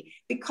partly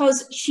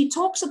because she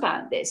talks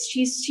about this.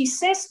 She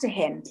says to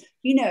him,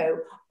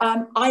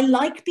 I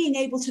like being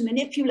able to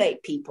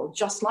manipulate people,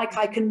 just like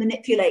I can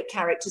manipulate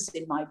characters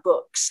in my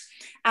books.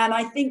 And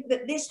I think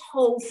that this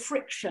whole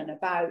friction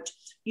about,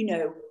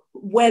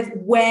 where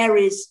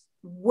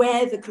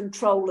the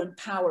control and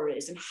power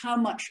is, and how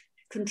much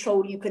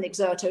control you can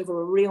exert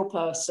over a real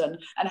person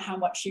and how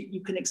much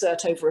you can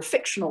exert over a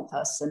fictional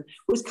person,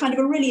 was kind of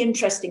a really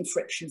interesting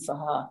friction for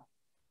her.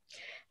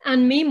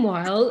 And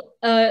meanwhile,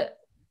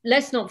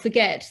 let's not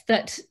forget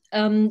that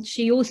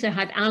she also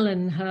had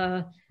Alan,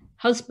 her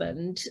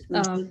husband.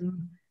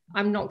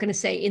 I'm not going to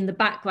say in the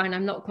background,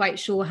 I'm not quite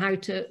sure how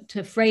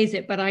to phrase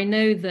it, but I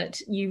know that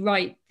you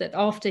write that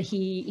after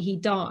he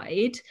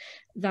died,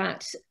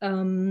 that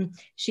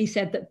she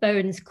said that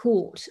Bowen's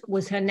court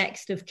was her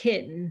next of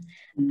kin.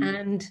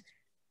 And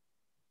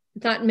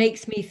that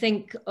makes me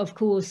think, of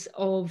course,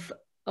 of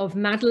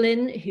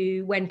Madeline,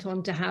 who went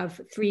on to have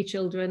 3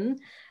 children.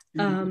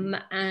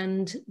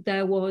 And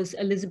there was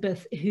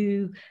Elizabeth,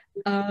 who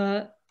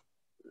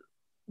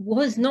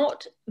was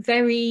not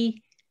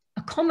very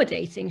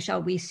accommodating,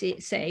 shall we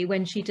say,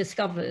 when she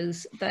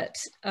discovers that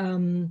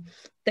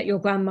that your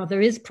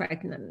grandmother is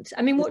pregnant.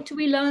 I mean, what do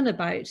we learn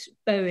about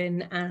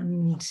Bowen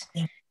and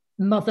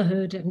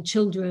motherhood and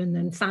children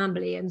and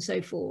family and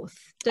so forth?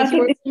 Does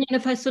your opinion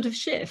of her sort of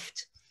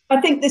shift?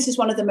 I think this is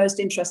one of the most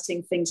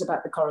interesting things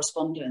about the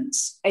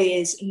correspondence,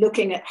 is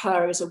looking at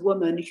her as a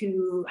woman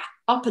who,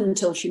 up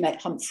until she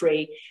met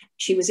Humphrey,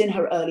 she was in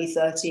her early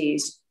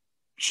 30s.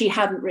 She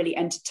hadn't really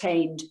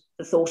entertained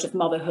the thought of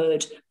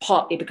motherhood,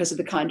 partly because of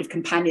the kind of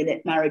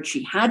companionate marriage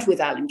she had with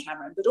Alan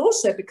Cameron, but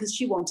also because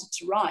she wanted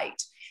to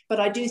write. But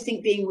I do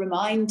think being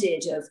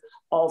reminded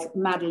of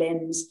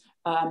Madeline's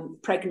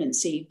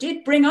pregnancy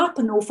did bring up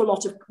an awful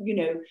lot of,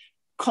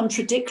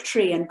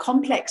 contradictory and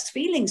complex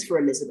feelings for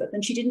Elizabeth,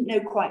 and she didn't know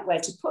quite where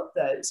to put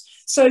those.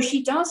 So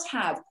she does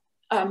have,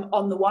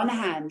 on the one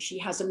hand, she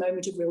has a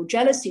moment of real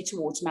jealousy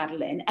towards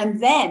Madeline,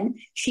 and then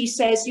she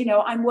says,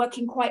 I'm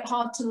working quite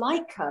hard to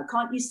like her.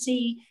 Can't you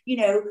see,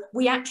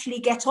 we actually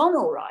get on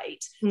all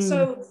right.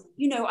 So,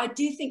 I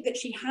do think that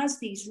she has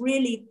these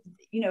really,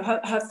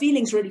 her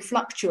feelings really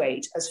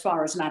fluctuate as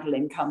far as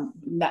Madeline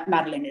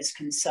is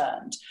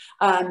concerned.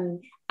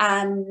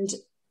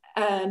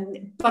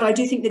 But I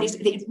do think that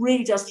it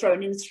really does throw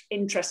an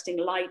interesting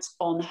light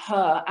on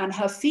her and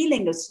her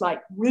feeling of slight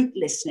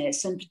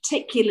rootlessness, and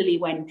particularly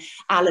when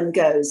Alan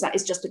goes. That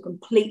is just a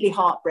completely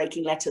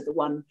heartbreaking letter, the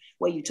one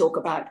where you talk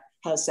about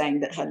her saying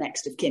that her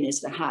next of kin is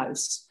the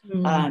house.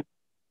 And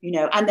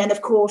then,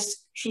 of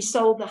course, she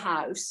sold the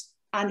house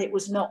and it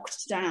was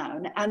knocked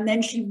down, and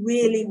then she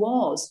really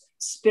was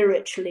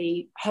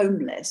spiritually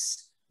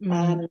homeless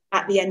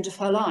at the end of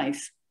her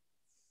life.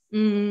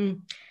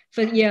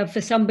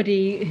 For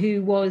somebody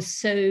who was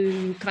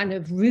so kind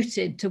of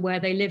rooted to where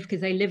they lived, because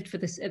they lived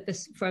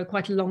for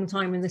quite a long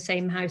time in the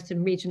same house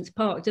in Regent's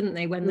Park, didn't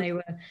they, when they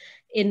were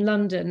in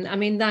London? I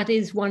mean, that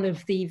is one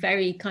of the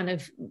very kind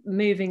of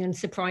moving and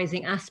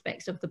surprising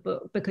aspects of the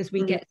book, because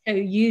we get so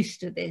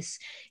used to this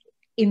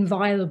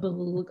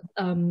inviolable,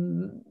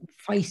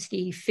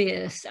 feisty,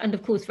 fierce, and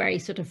of course very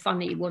sort of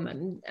funny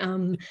woman.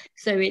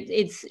 So it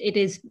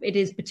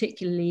is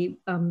particularly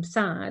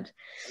sad.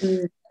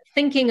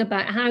 Thinking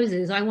about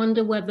houses, I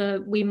wonder whether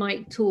we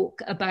might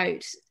talk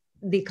about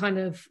the kind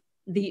of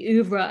the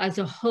oeuvre as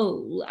a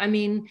whole. I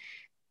mean,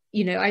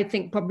 I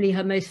think probably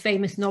her most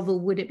famous novel,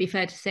 would it be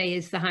fair to say,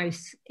 is The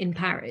House in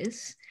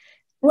Paris?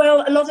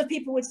 Well, a lot of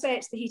people would say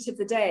it's The Heat of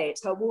the Day.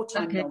 It's her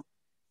wartime novel.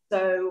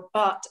 So,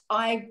 but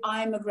I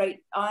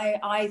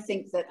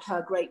think that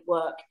her great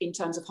work in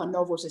terms of her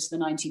novels is the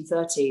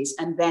 1930s,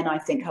 and then I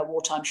think her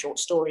wartime short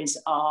stories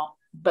are.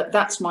 But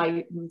that's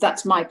my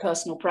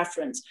personal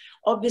preference.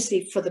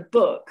 Obviously, for the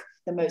book,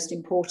 the most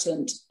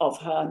important of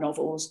her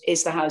novels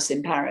is The House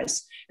in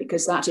Paris,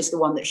 because that is the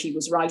one that she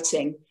was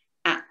writing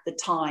at the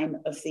time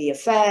of the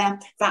affair.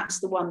 That's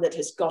the one that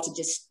has got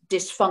a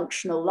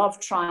dysfunctional love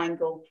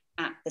triangle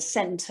at the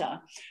centre.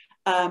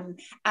 And,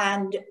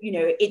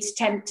 it's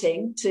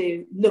tempting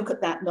to look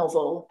at that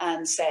novel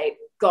and say,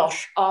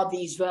 gosh, are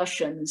these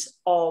versions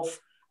of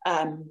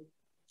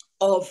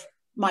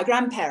my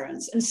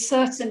grandparents? And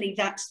certainly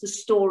that's the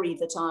story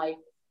that I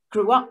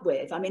grew up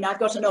with. I mean, I've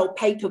got an old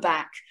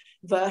paperback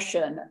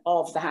version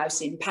of The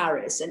House in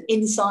Paris, and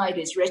inside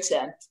is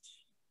written,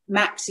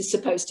 Max is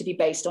supposed to be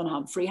based on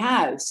Humphrey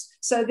House.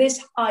 So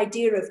this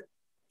idea of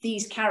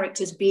these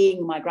characters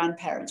being my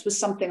grandparents was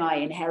something I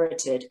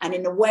inherited. And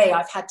in a way,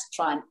 I've had to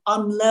try and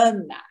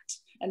unlearn that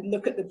and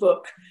look at the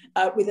book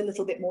with a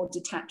little bit more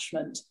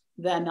detachment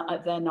than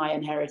I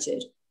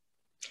inherited.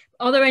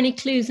 Are there any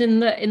clues in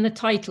the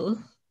title?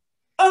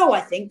 Oh,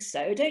 I think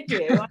so, don't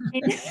you? I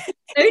mean,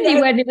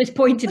 only when it was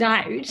pointed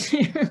out.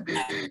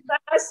 The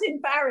House in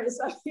Paris.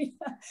 I mean,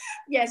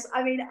 yes,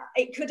 I mean,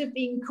 it could have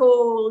been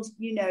called,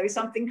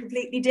 something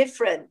completely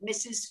different.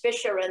 Mrs.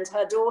 Fisher and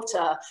her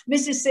daughter,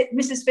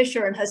 Mrs.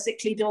 Fisher and her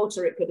sickly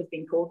daughter, it could have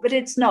been called, but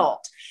it's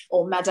not.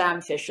 Or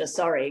Madame Fisher,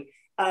 sorry.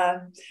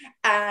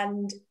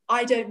 And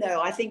I don't know.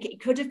 I think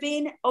it could have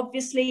been.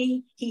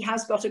 Obviously, he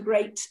has got a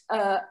great,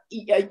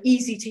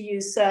 easy to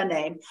use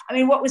surname. I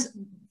mean, what was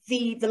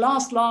the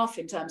last laugh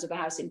in terms of A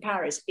House in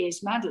Paris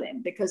is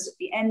Madeline, because at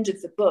the end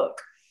of the book,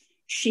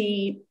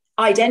 she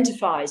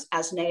identifies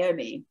as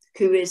Naomi,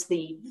 who is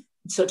the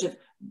sort of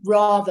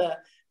rather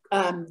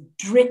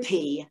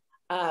drippy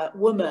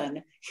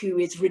woman who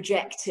is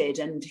rejected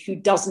and who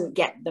doesn't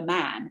get the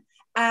man.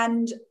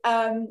 And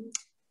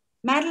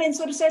Madeline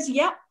sort of says,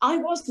 yeah, I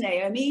was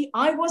Naomi.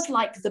 I was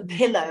like the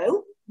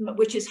pillow,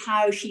 which is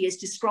how she is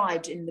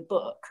described in the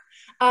book.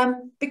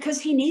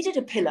 Because he needed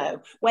a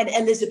pillow when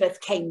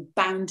Elizabeth came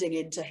bounding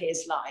into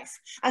his life.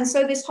 And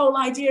so this whole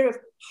idea of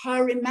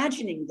her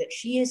imagining that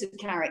she is a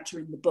character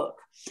in the book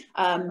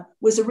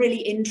was a really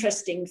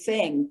interesting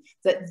thing,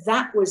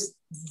 that was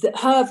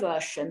her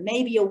version,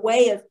 maybe a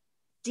way of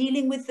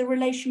dealing with the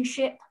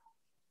relationship,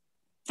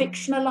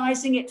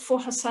 fictionalizing it for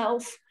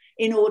herself,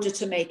 in order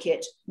to make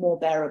it more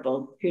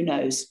bearable. Who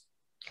knows?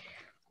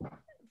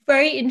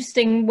 Very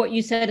interesting what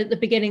you said at the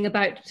beginning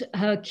about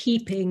her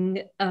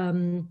keeping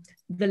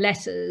the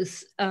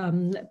letters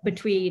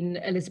between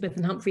Elizabeth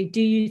and Humphrey.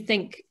 Do you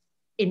think,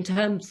 in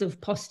terms of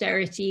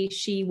posterity,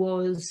 she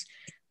was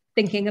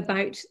thinking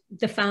about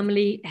the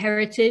family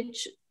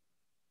heritage,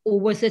 or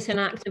was this an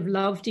act of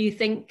love, do you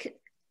think,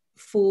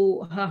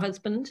 for her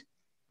husband?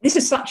 This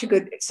is such a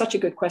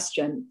good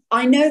question.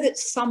 I know that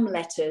some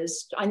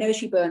letters, I know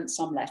she burnt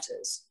some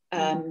letters.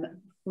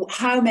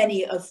 How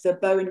many of the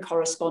Bowen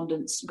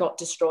correspondence got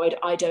destroyed,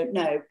 I don't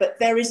know. But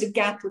there is a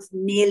gap of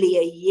nearly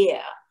a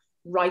year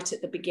right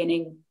at the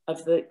beginning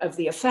of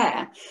the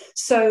affair.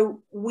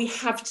 So we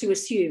have to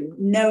assume,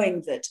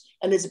 knowing that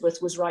Elizabeth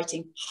was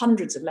writing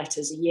hundreds of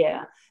letters a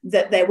year,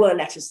 that there were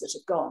letters that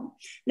had gone.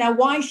 Now,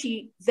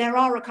 there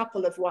are a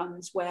couple of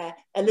ones where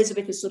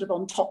Elizabeth is sort of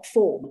on top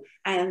form.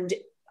 And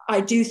I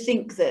do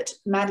think that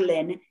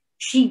Madeline,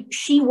 she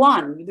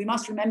won. We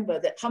must remember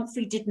that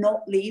Humphrey did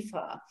not leave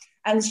her.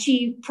 And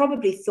she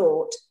probably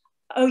thought,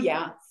 oh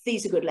yeah,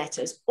 these are good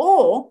letters.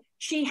 Or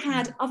she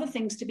had other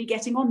things to be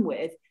getting on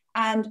with,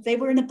 and they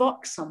were in a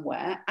box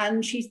somewhere,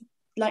 and she,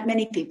 like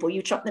many people,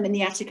 you chuck them in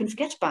the attic and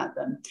forget about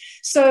them.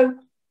 So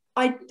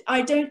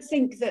I don't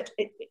think that,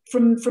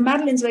 from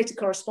Madeline's later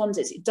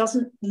correspondence, it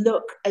doesn't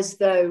look as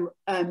though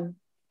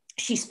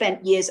she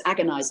spent years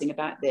agonizing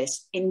about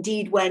this.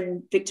 Indeed,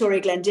 when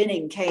Victoria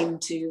Glendinning came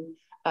to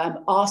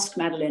ask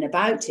Madeline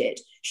about it,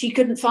 she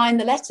couldn't find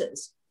the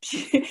letters.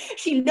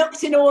 She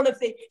looked in all of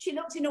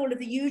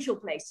the usual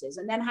places,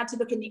 and then had to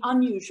look in the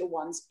unusual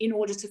ones in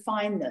order to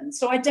find them.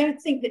 So I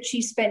don't think that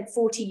she spent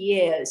 40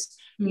 years,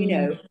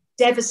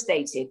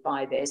 devastated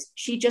by this.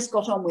 She just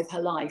got on with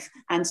her life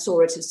and saw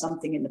it as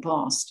something in the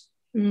past.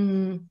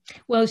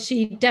 Well,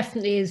 she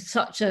definitely is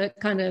such a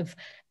kind of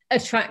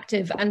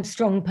attractive and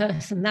strong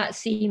person. That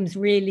seems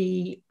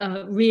really,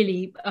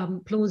 really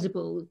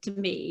plausible to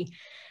me.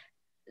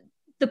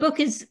 The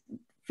book is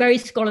very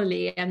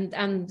scholarly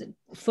and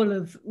full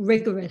of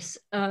rigorous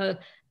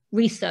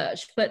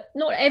research, but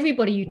not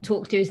everybody you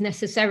talk to is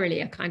necessarily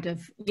a kind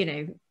of,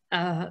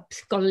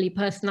 scholarly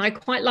person. I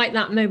quite like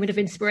that moment of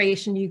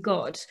inspiration you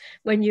got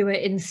when you were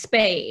in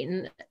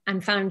Spain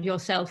and found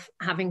yourself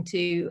having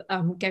to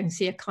go and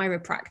see a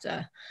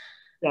chiropractor.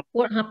 Yeah.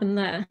 What happened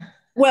there?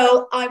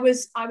 Well, I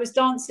was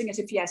dancing at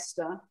a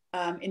fiesta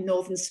in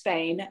northern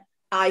Spain.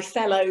 I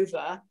fell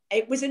over.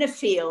 It was in a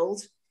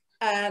field.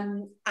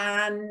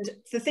 And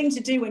the thing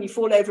to do when you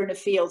fall over in a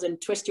field and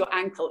twist your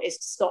ankle is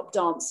to stop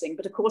dancing.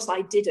 But of course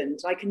I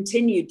didn't. I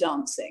continued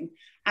dancing.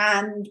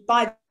 And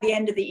by the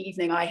end of the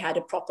evening, I had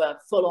a proper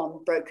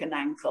full-on broken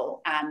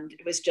ankle, and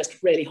it was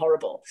just really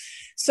horrible.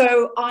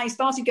 So I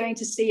started going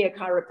to see a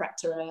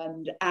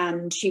chiropractor,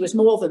 and she was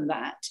more than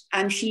that.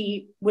 And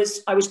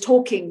I was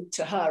talking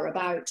to her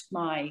about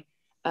my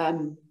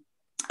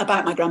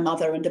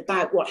grandmother and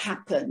about what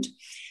happened.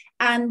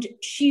 And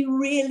she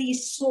really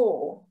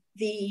saw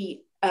the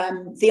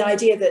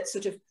idea that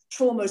sort of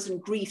traumas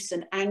and griefs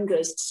and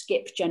angers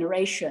skip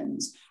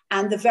generations,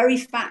 and the very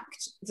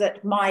fact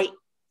that my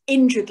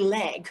injured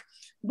leg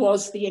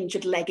was the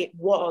injured leg it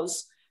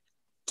was,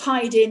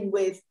 tied in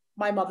with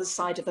my mother's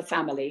side of the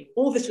family.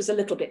 All this was a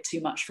little bit too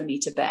much for me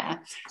to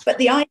bear, but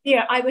the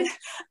idea I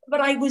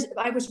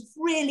was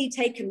really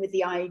taken with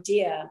the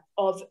idea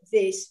of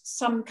this,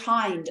 some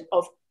kind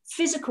of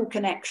physical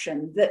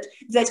connection, that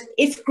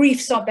if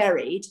griefs are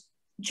buried,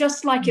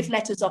 just like if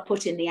letters are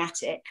put in the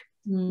attic,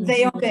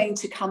 they are going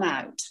to come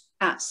out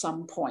at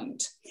some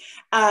point.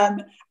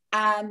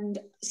 And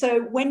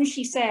so when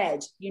she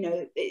said,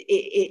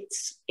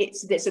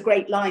 there's a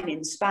great line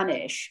in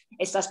Spanish,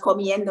 estás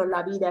comiendo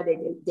la vida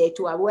de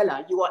tu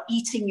abuela, you are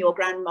eating your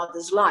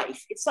grandmother's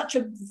life. It's such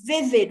a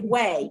vivid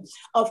way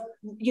of,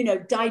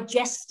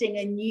 digesting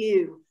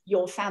anew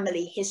your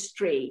family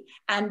history,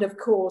 and of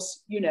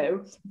course,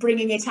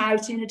 bringing it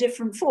out in a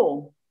different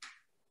form.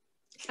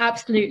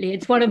 Absolutely,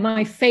 it's one of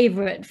my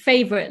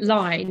favorite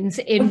lines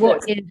in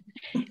what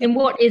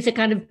is a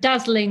kind of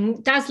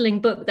dazzling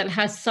book that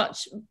has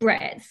such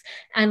breadth.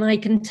 And I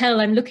can tell,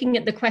 I'm looking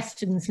at the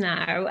questions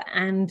now,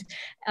 and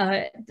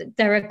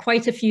there are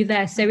quite a few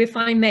there. So if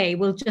I may,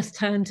 we'll just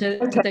turn to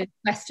those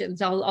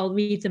questions. I'll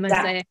read them as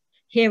they're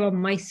here on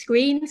my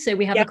screen. So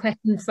we have a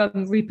question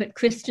from Rupert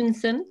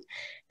Christensen: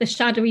 the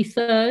shadowy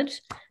third,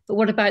 but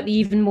what about the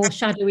even more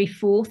shadowy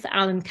fourth,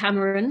 Alan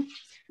Cameron?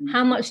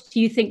 How much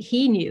do you think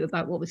he knew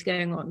about what was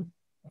going on?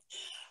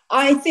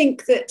 I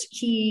think that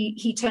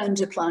he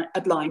turned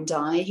a blind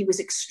eye. He was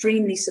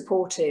extremely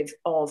supportive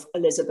of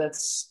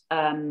Elizabeth's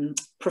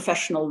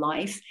professional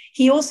life.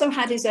 He also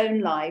had his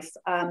own life,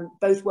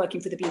 both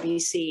working for the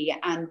BBC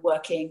and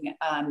working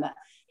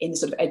in the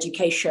sort of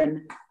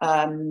education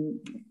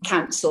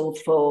council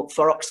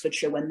for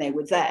Oxfordshire when they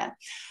were there.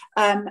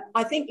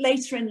 I think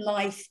later in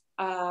life,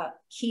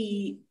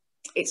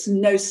 it's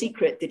no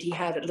secret that he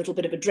had a little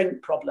bit of a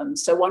drink problem.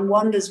 So one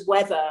wonders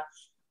whether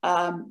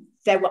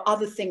there were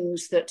other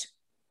things that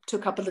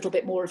took up a little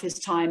bit more of his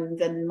time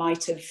than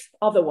might have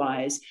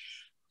otherwise.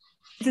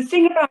 The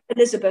thing about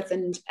Elizabeth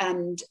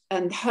and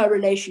her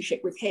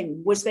relationship with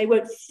him was they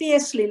were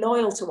fiercely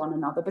loyal to one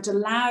another, but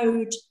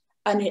allowed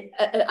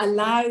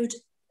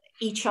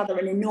each other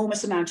an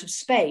enormous amount of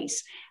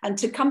space. And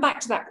to come back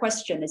to that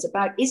question is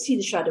about, is he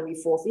the shadowy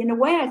fourth? In a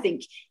way, I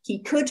think he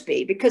could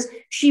be, because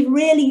she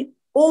really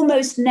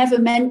almost never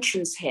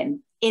mentions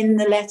him in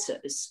the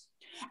letters.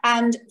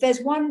 And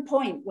there's one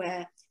point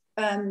where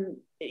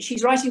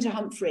she's writing to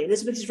Humphrey,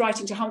 Elizabeth is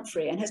writing to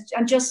Humphrey,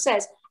 and just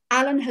says,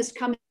 Alan has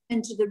come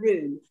into the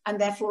room and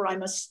therefore I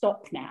must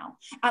stop now.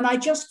 And I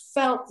just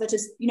felt that,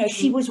 as you know,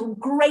 she was a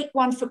great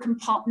one for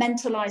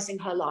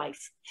compartmentalizing her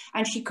life,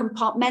 and she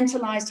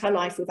compartmentalized her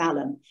life with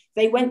Alan.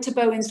 They went to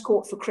Bowen's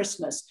Court for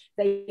Christmas.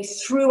 They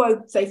threw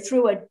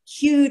a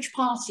huge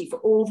party for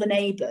all the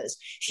neighbors.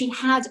 She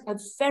had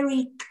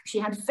very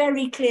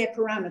clear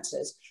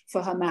parameters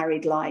for her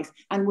married life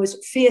and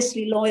was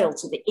fiercely loyal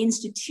to the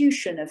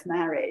institution of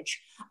marriage.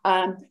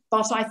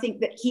 But I think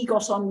that he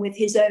got on with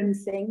his own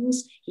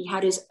things. He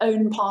had his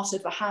own part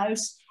of the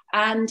house,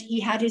 and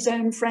he had his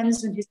own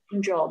friends and his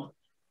own job.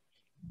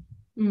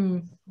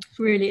 It's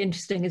really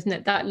interesting, isn't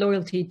it? That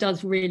loyalty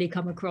does really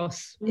come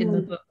across in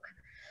the book.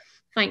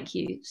 Thank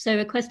you. So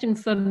a question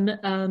from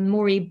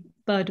Maury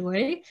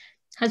Burdoy.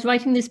 Has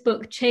writing this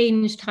book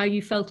changed how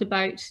you felt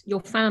about your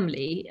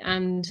family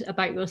and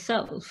about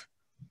yourself?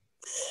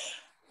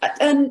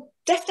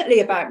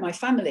 Definitely about my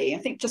family. I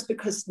think just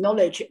because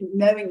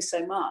knowing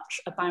so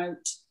much about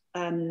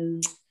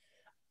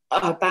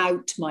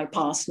my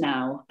past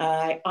now,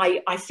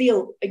 I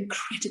feel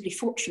incredibly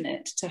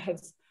fortunate to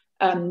have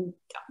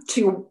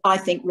two, I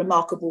think,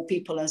 remarkable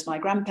people as my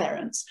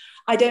grandparents.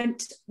 I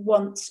don't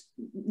want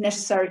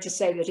necessarily to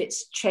say that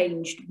it's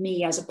changed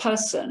me as a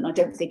person. I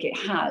don't think it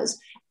has.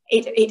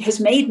 It has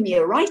made me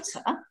a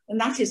writer, and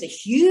that is a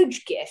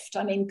huge gift.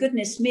 I mean,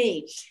 goodness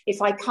me,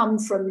 if I come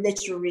from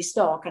literary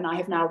stock and I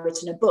have now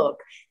written a book,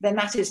 then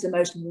that is the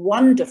most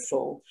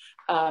wonderful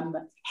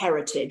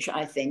heritage,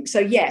 I think. So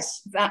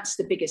yes, that's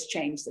the biggest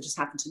change that has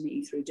happened to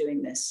me through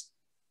doing this.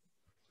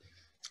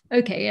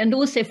 Okay, and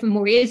also from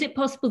Maury, is it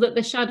possible that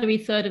the shadowy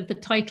third of the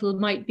title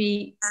might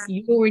be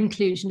your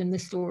inclusion in the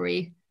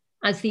story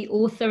as the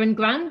author and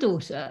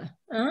granddaughter?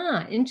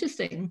 Ah,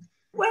 interesting.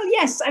 Well,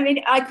 yes, I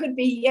mean, I could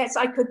be.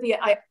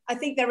 I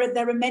think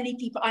there are many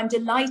people. I'm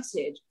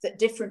delighted that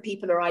different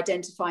people are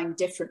identifying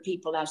different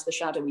people as the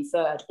shadowy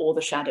third or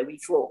the shadowy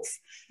fourth,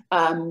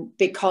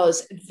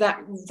 because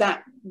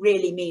that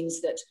really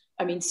means that,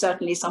 I mean,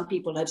 certainly some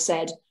people have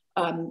said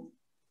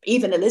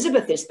even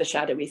Elizabeth is the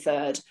shadowy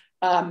third,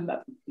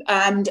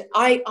 and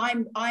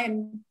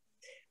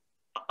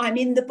I'm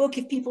in the book.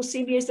 If people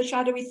see me as the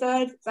shadowy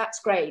third, that's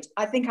great.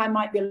 I think I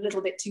might be a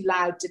little bit too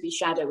loud to be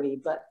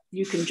shadowy, but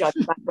you can judge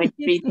that when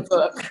you read the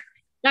book.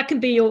 That can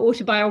be your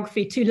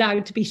autobiography, Too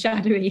Loud to Be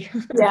Shadowy.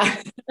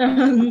 Yeah.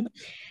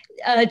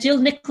 Jill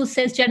Nichols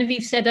says,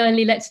 Genevieve said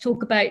earlier, let's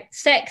talk about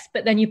sex,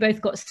 but then you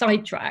both got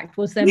sidetracked.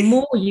 Was there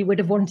more you would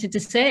have wanted to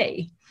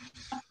say?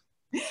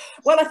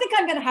 Well, I think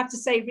I'm going to have to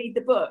say read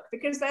the book,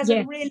 because there's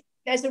a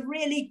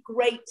really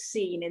great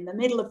scene in the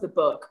middle of the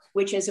book,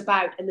 which is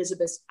about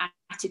Elizabeth's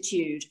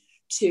attitude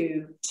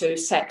to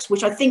sex,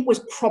 which I think was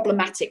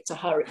problematic to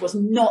her. It was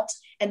not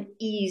an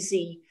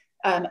easy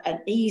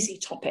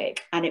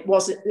topic, and it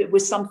was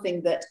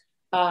something that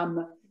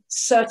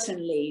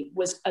certainly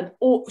was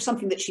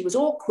something that she was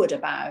awkward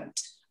about,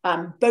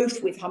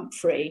 both with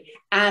Humphrey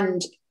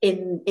and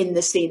in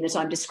the scene that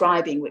I'm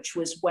describing, which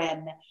was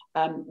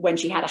when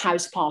she had a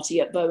house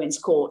party at Bowen's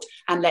Court,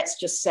 and let's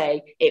just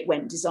say it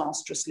went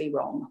disastrously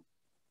wrong.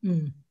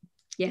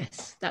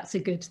 Yes, that's a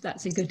good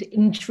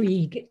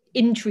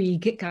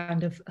intrigue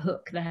kind of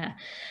hook there.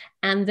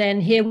 And then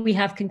here we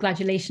have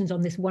congratulations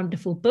on this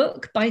wonderful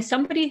book by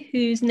somebody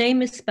whose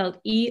name is spelled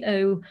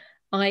Eoin,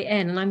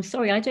 and I'm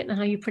sorry, I don't know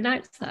how you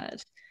pronounce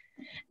that.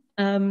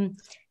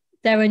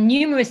 There are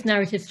numerous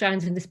narrative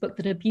strands in this book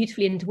that are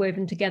beautifully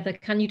interwoven together.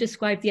 Can you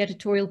describe the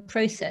editorial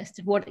process?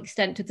 To what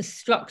extent did the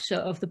structure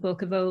of the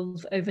book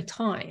evolve over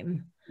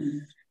time?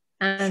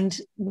 And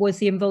was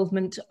the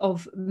involvement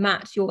of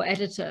Matt, your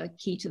editor,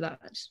 key to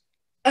that?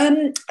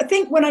 I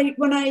think when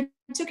I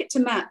took it to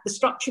Matt, the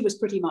structure was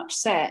pretty much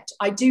set.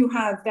 I do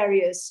have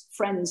various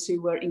friends who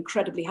were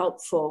incredibly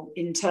helpful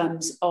in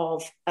terms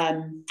of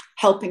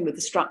helping with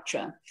the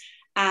structure.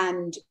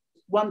 And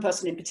one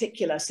person in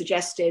particular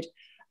suggested,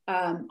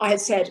 I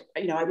had said,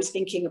 you know, I was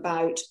thinking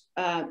about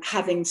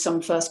having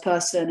some first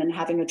person and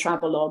having a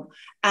travelogue.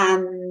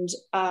 And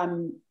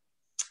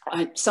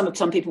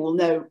some people will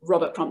know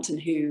Robert Crumpton,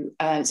 who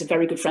is a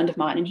very good friend of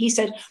mine. And he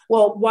said,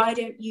 well, why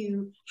don't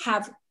you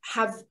have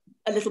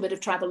a little bit of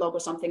travelogue or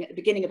something at the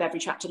beginning of every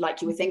chapter,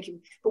 like you were thinking,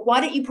 but why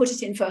don't you put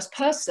it in first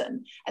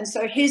person? And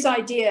so his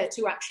idea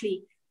to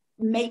actually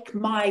make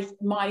my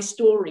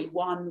story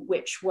one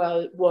which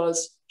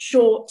was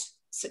short,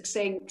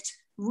 succinct,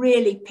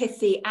 really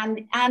pithy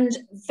and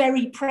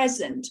very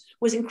present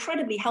was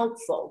incredibly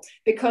helpful,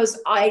 because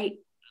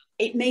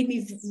it made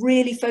me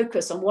really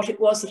focus on what it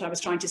was that I was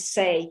trying to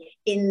say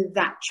in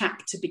that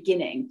chapter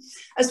beginning.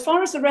 As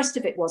far as the rest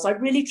of it was, I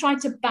really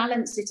tried to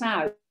balance it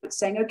out,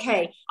 saying,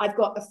 okay, I've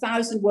got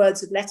 1,000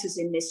 words of letters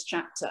in this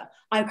chapter.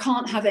 I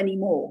can't have any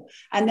more.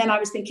 And then I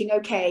was thinking,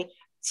 okay,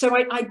 so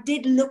I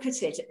did look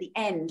at it at the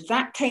end.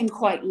 That came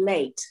quite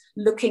late,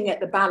 looking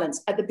at the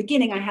balance. At the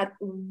beginning, I had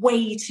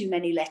way too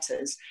many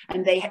letters,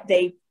 and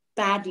they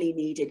badly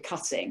needed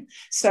cutting.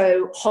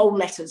 So whole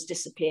letters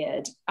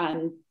disappeared,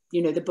 and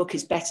the book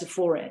is better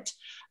for it.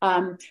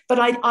 But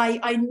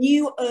I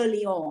knew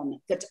early on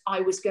that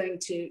I was going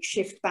to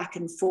shift back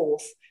and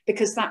forth,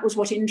 because that was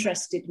what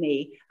interested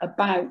me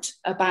about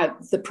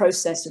the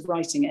process of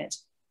writing it.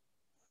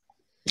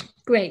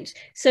 Great.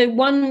 So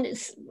one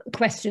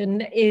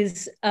question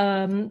is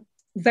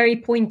very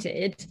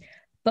pointed,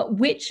 but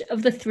which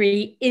of the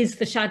three is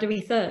the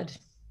shadowy third?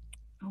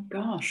 Oh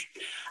gosh,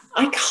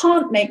 I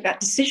can't make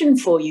that decision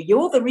for you.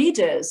 You're the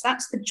readers.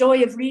 That's the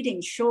joy of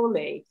reading,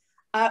 surely.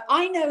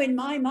 I know in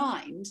my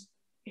mind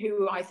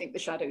who I think the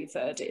shadowy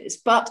third is,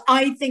 but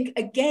I think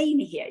again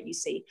here, you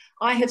see,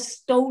 I have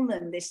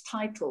stolen this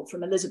title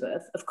from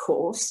Elizabeth, of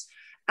course,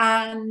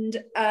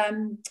 and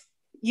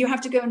you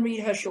have to go and read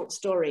her short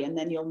story, and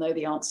then you'll know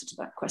the answer to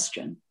that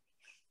question.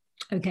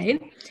 Okay.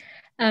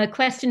 A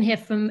question here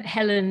from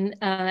Helen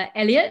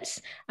Elliott.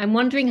 I'm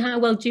wondering how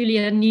well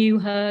Julia knew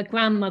her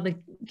grandmother,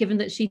 given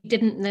that she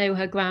didn't know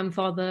her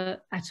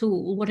grandfather at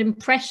all. What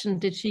impression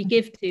did she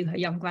give to her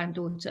young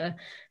granddaughter,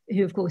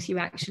 who, of course, you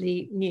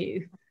actually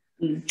knew?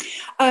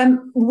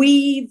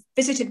 We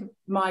visited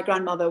my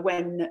grandmother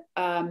when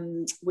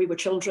we were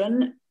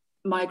children.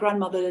 My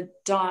grandmother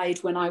died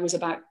when I was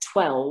about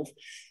 12.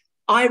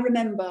 I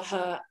remember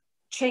her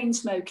chain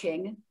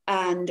smoking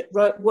and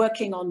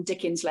working on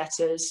Dickens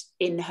letters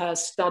in her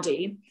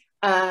study.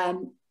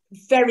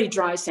 Very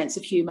dry sense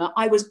of humour.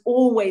 I was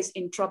always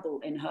in trouble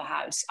in her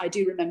house. I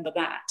do remember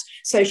that.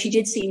 So she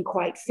did seem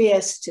quite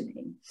fierce to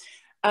me.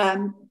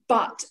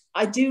 But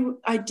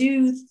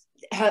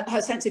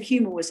her sense of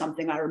humour was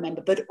something I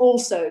remember, but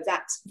also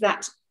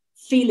that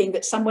feeling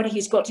that somebody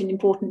who's got an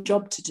important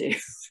job to do.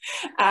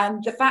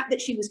 And the fact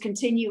that she was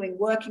continuing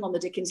working on the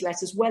Dickens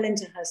letters well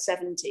into her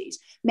 70s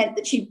meant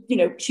that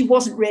she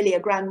wasn't really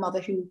a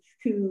grandmother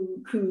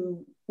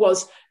who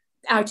was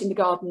out in the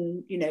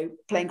garden,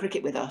 playing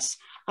cricket with us.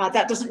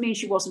 That doesn't mean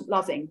she wasn't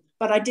loving,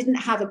 but I didn't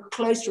have a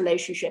close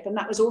relationship. And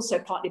that was also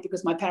partly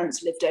because my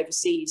parents lived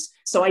overseas,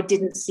 so I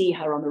didn't see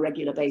her on a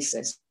regular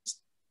basis.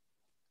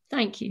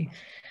 Thank you.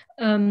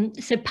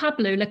 So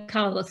Pablo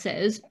Lacal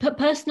says,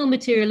 personal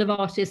material of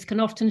artists can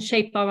often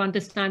shape our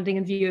understanding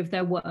and view of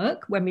their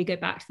work when we go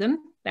back to them,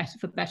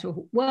 for better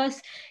or worse.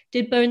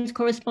 Did Bowen's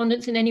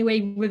correspondence in any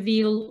way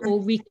reveal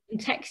or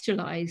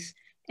recontextualize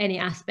any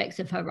aspects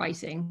of her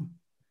writing,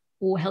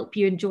 or help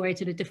you enjoy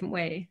it in a different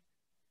way?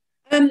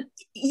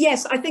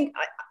 Yes, I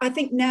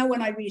think now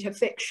when I read her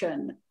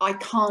fiction, I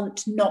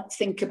can't not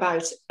think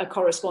about a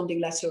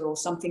corresponding letter or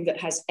something that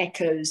has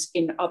echoes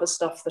in other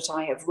stuff that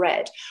I have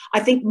read. I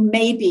think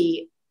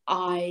maybe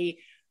I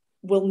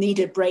will need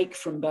a break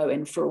from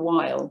Bowen for a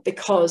while,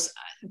 because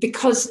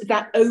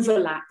that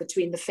overlap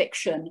between the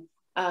fiction,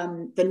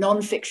 the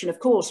non-fiction, of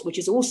course, which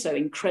is also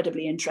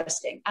incredibly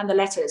interesting, and the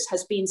letters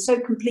has been so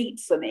complete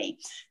for me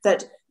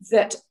that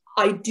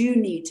I do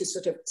need to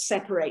sort of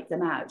separate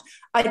them out.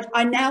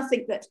 I now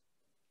think that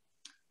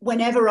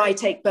whenever I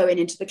take Bowen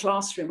into the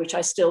classroom, which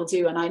I still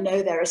do, and I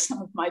know there are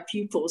some of my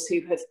pupils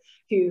who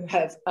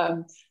have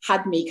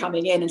had me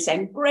coming in and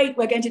saying, great,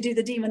 we're going to do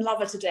The Demon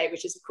Lover today,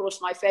 which is, of course,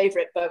 my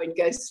favorite Bowen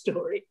ghost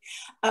story.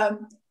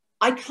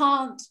 I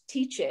can't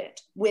teach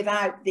it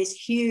without this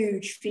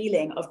huge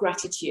feeling of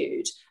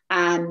gratitude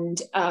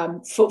and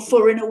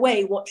for in a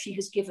way what she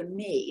has given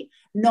me,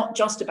 not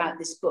just about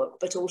this book,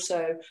 but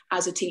also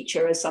as a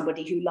teacher, as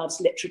somebody who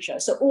loves literature.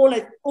 So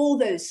all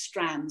those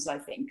strands, I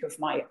think, of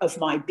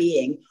my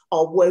being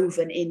are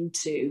woven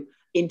into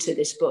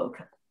this book.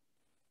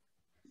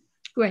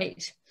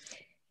 Great.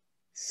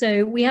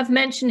 So we have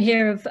mention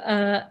here of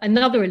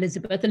another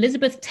Elizabeth.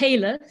 Elizabeth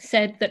Taylor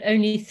said that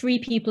only 3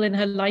 people in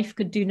her life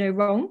could do no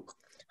wrong: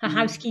 her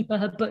housekeeper,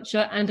 her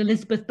butcher, and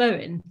Elizabeth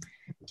Bowen.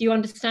 Do you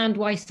understand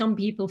why some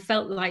people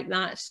felt like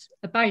that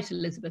about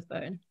Elizabeth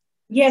Bowen?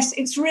 Yes,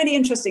 it's really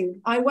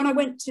interesting. When I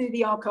went to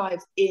the archive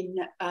in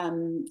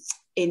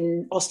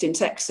Austin,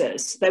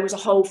 Texas, there was a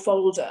whole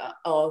folder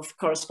of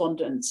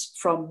correspondence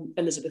from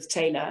Elizabeth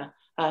Taylor,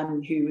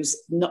 who was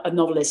a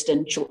novelist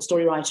and short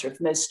story writer of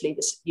mostly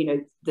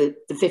the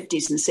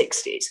 50s and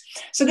 60s.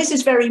 So this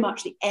is very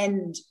much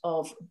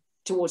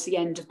towards the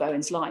end of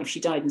Bowen's life. She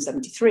died in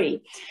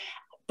 73.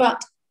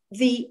 But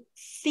the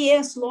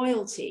fierce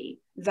loyalty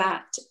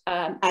that,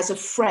 as a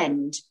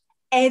friend,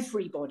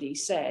 everybody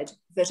said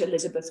that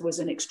Elizabeth was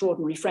an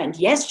extraordinary friend.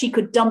 Yes, she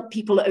could dump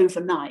people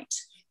overnight,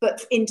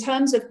 but in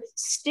terms of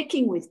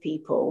sticking with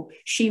people,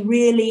 she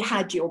really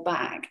had your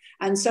back.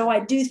 And so I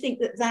do think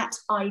that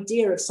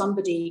idea of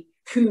somebody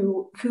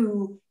who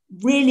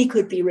really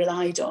could be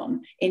relied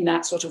on in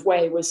that sort of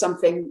way was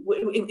something,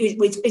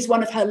 is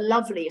one of her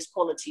loveliest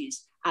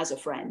qualities as a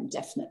friend,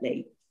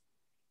 definitely.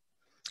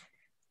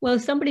 Well,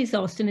 somebody's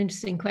asked an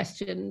interesting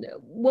question.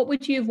 What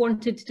would you have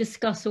wanted to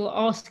discuss or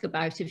ask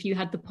about if you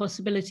had the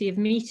possibility of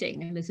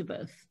meeting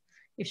Elizabeth?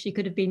 If she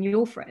could have been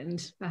your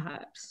friend,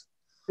 perhaps?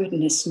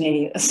 Goodness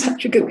me, it's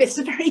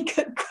a very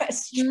good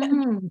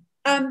question.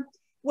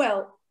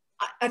 Well,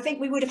 I think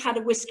we would have had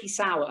a whiskey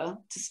sour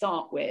to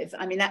start with.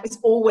 I mean, that was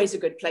always a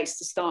good place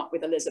to start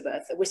with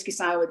Elizabeth. A whiskey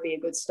sour would be a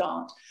good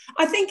start.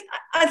 I think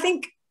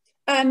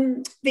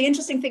the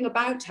interesting thing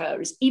about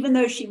her is, even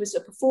though she was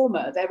a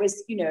performer, there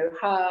was, you know,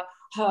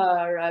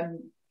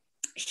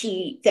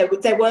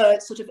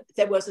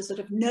 there was a sort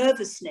of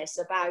nervousness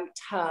about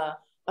her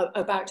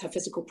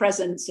physical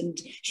presence, and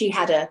she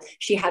had a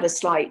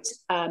slight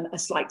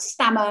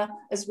stammer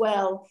as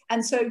well.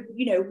 And so,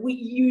 you know,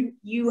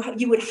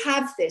 you would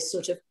have this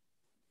sort of,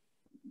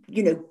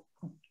 you know,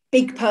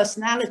 big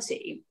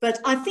personality. But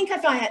I think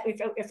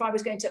if I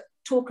was going to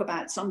talk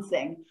about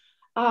something,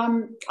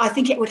 I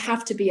think it would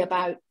have to be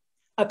about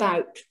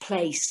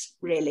place,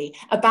 really,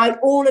 about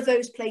all of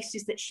those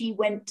places that she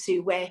went to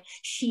where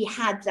she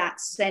had that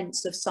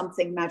sense of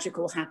something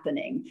magical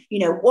happening. You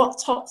know,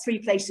 what top 3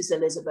 places,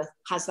 Elizabeth,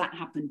 has that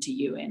happened to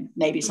you in?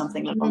 Maybe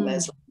something along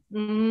those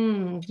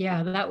lines.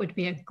 Yeah, that would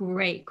be a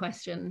great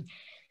question.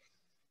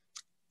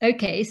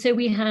 Okay, so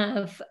we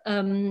have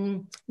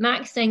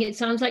Max saying, it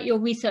sounds like your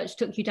research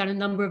took you down a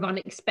number of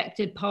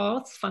unexpected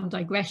paths, fun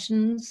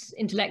digressions,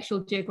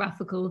 intellectual,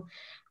 geographical.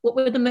 What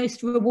were the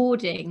most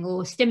rewarding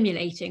or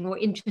stimulating or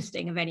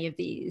interesting of any of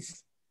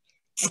these?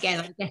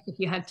 Again, I guess if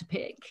you had to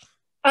pick.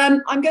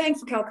 I'm going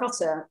for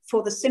Calcutta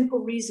for the simple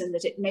reason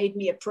that it made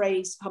me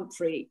appraise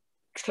Humphrey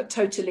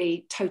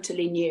totally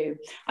new.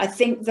 I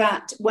think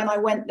that when I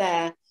went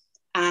there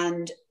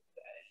and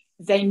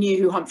they knew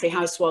who Humphrey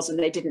House was and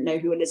they didn't know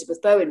who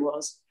Elizabeth Bowen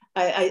was,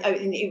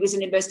 it was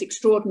an most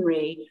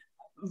extraordinary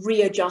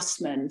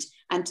readjustment.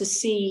 And to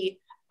see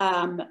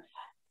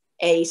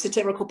a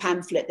satirical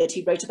pamphlet that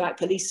he wrote about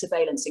police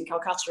surveillance in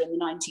Calcutta in the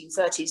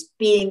 1930s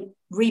being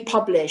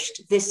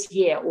republished this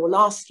year or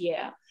last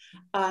year,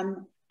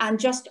 and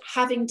just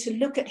having to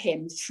look at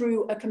him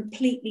through a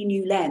completely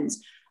new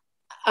lens.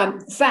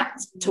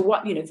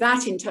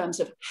 That in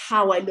terms of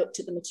how I looked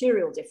at the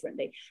material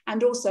differently,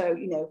 and also,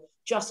 you know,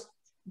 just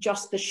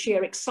the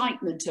sheer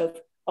excitement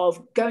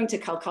of going to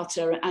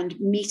Calcutta and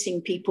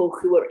meeting people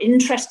who were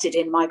interested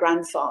in my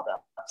grandfather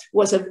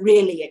was a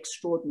really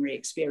extraordinary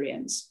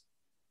experience.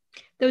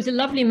 There was a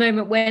lovely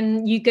moment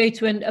when you go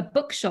to a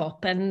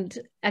bookshop, and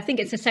I think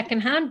it's a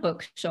second-hand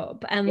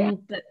bookshop, and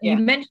you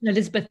mention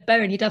Elizabeth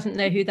Bowen, he doesn't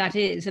know who that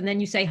is, and then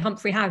you say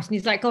Humphrey House, and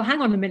he's like, oh,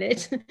 hang on a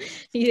minute.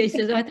 He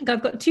says, I think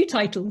I've got 2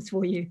 titles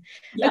for you.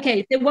 Yeah.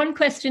 Okay, so one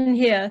question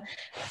here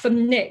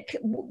from Nick.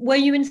 Were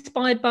you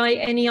inspired by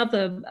any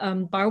other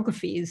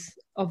biographies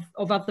of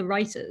other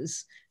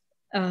writers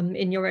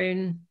in your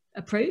own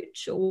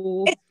approach,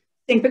 or...?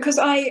 Because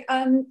I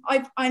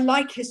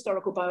like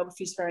historical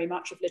biographies very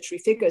much of literary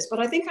figures, but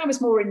I think I was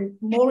more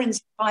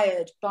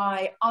inspired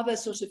by other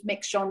sort of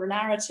mixed genre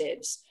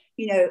narratives.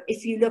 You know,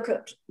 if you look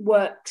at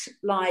works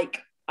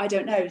like, I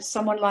don't know,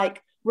 someone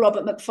like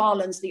Robert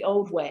Macfarlane's The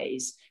Old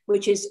Ways,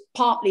 which is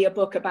partly a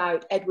book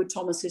about Edward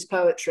Thomas's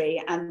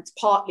poetry and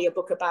partly a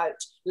book about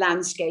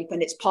landscape,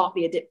 and it's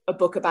partly a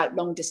book about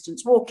long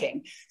distance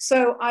walking.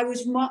 So I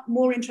was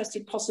more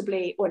interested,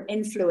 possibly, or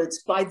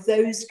influenced by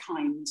those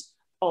kind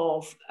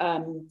of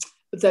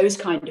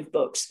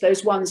books,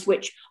 those ones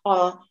which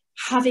are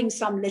having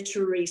some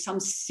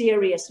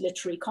serious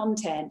literary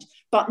content,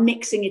 but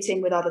mixing it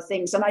in with other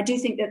things. And I do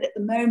think that at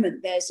the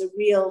moment there's a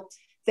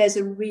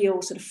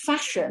real sort of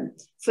fashion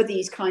for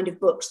these kind of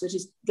books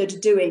that are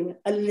doing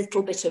a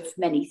little bit of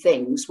many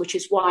things, which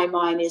is why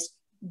mine is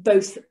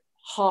both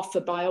half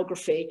a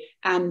biography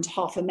and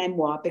half a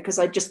memoir, because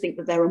I just think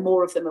that there are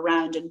more of them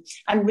around and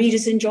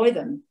readers enjoy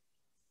them.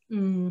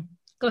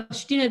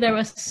 Gosh, do you know, there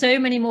are so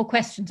many more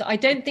questions. I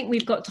don't think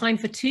we've got time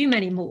for too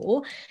many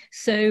more.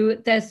 So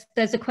there's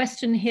a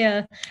question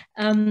here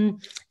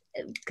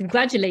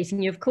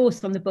congratulating you, of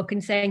course, on the book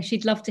and saying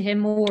she'd love to hear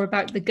more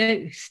about the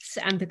ghosts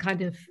and the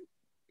kind of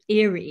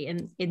eerie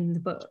in the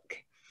book.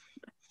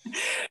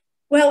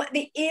 Well,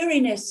 the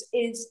eeriness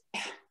is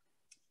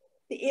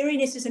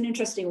an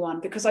interesting one,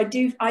 because I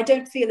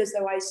don't feel as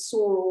though I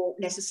saw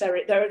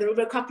necessarily. There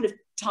were a couple of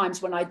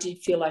times when I did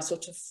feel I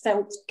sort of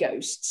felt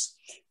ghosts,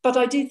 but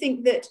I do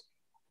think that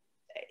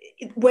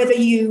whether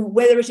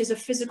it is a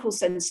physical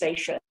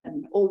sensation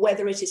or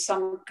whether it is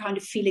some kind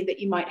of feeling that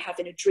you might have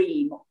in a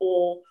dream,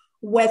 or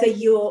whether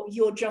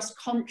you're just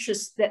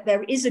conscious that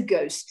there is a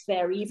ghost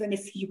there, even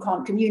if you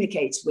can't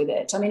communicate with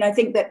it. I mean, I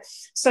think that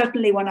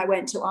certainly when I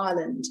went to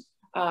Ireland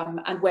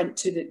and went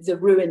to the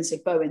ruins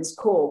of Bowen's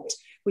Court,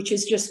 which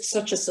is just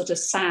such a sort of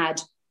sad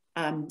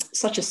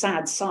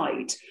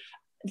sight,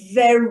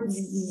 there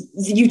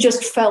you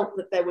just felt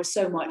that there was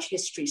so much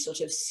history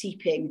sort of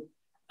seeping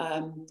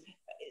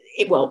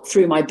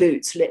through my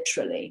boots,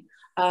 literally,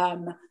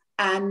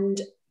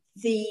 and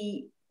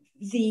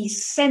the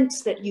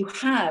sense that you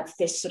have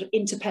this sort of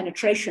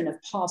interpenetration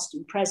of past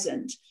and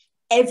present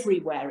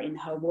everywhere in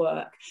her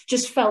work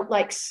just felt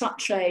like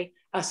such a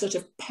sort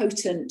of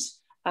potent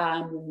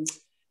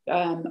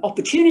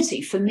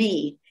opportunity for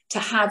me to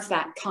have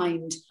that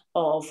kind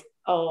of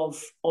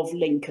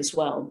link as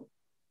well.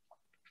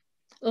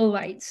 All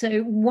right, so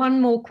one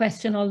more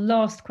question, our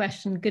last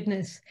question,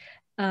 goodness.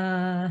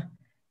 Final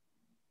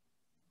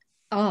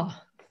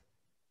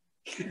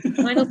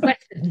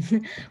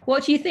question.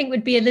 What do you think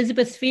would be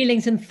Elizabeth's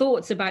feelings and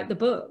thoughts about the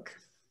book?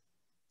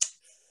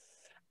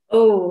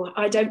 Oh,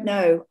 I don't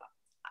know.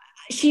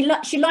 She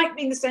liked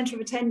being the centre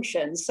of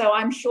attention, so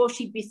I'm sure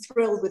she'd be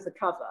thrilled with the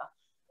cover.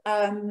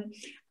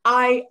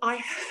 I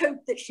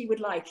hope that she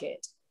would like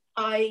it.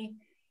 I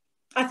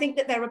think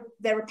that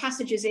there are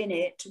passages in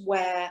it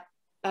where,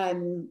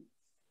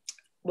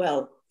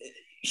 well,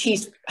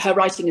 her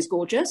writing is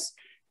gorgeous.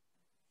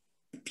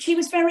 She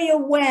was very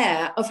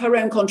aware of her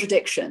own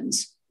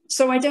contradictions.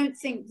 So I don't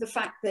think the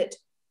fact that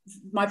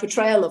my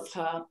portrayal of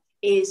her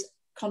is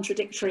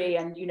contradictory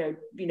and,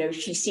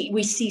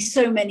 we see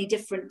so many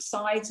different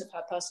sides of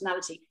her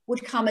personality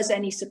would come as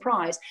any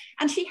surprise.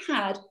 And she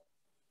had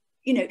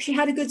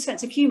a good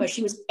sense of humor.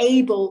 She was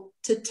able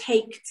to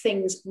take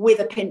things with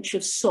a pinch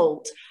of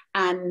salt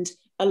and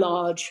a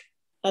large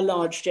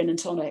gin and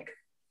tonic.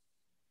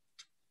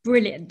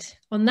 Brilliant.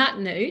 On that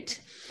note,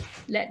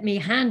 let me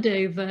hand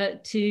over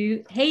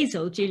to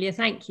Hazel. Julia,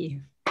 thank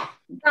you.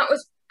 That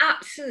was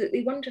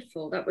absolutely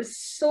wonderful. That was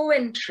so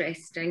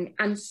interesting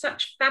and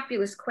such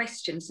fabulous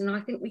questions. And I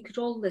think we could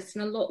all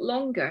listen a lot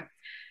longer.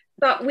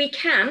 But we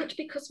can't,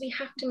 because we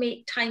have to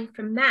make time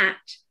for Matt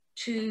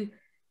to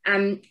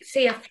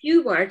say a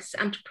few words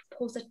and to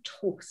propose a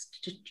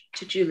toast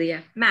to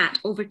Julia. Matt,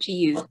 over to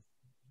you.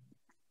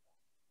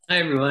 Hi,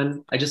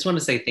 everyone. I just want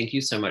to say thank you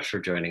so much for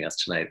joining us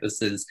tonight.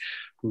 This is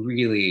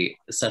really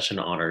such an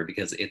honor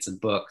because it's a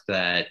book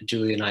that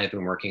Julia and I have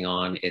been working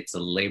on. It's a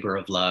labor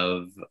of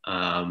love.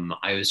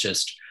 I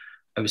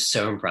was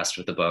so impressed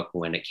with the book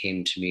when it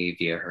came to me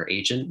via her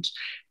agent.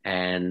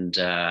 And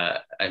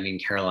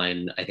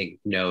Caroline, I think,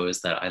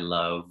 knows that I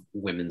love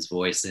women's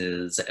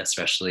voices,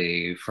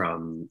 especially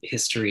from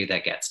history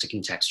that gets to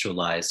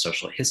contextualize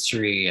social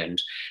history and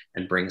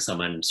bring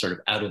someone sort of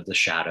out of the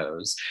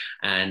shadows.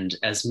 And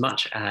as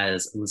much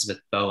as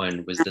Elizabeth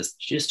Bowen was this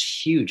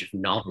just huge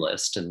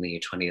novelist in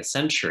the 20th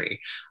century,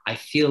 I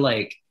feel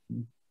like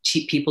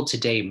people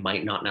today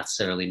might not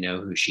necessarily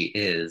know who she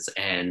is.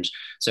 And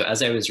so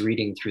as I was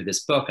reading through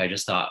this book, I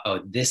just thought, oh,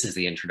 this is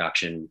the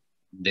introduction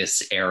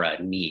this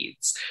era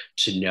needs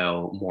to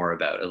know more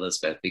about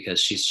Elizabeth, because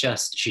she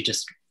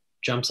just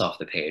jumps off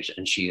the page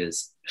and she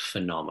is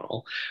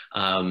phenomenal.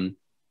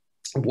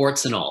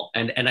 Warts and all.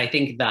 And I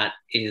think that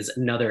is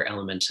another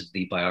element of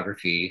the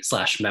biography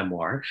 /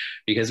 memoir,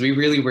 because we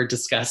really were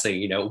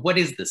discussing, what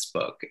is this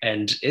book?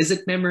 And is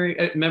it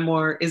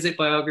memoir? Is it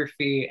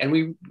biography? And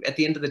we, at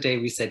the end of the day,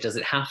 we said, does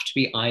it have to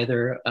be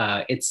either?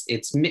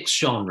 It's mixed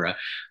genre,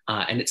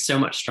 and it's so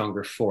much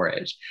stronger for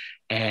it.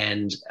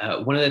 And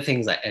one of the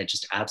things I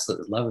just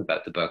absolutely love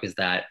about the book is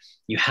that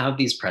you have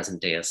these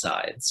present day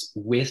asides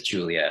with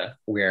Julia,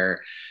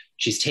 where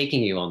she's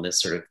taking you on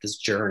this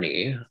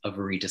journey of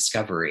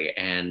rediscovery.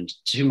 And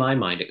to my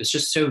mind, it was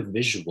just so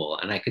visual.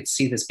 And I could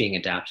see this being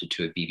adapted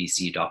to a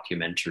BBC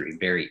documentary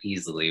very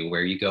easily,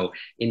 where you go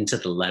into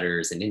the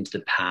letters and into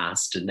the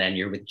past. And then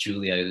you're with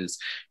Julia, who's,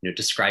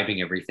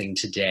 describing everything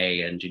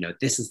today. And,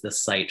 this is the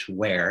site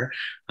where,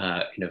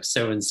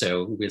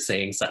 so-and-so was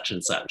saying such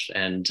and such.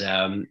 And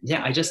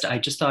I just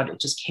thought it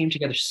just came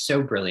together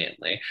so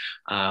brilliantly.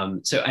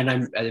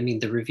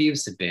 The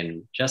reviews have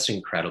been just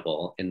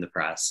incredible in the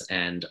press.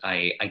 And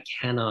I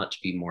cannot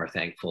be more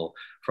thankful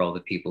for all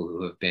the people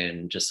who have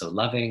been just so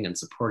loving and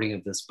supporting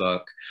of this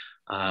book.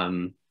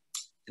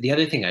 The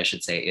other thing I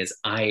should say is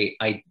I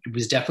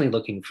was definitely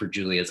looking for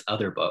Julia's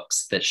other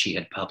books that she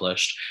had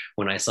published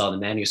when I saw the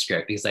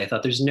manuscript, because I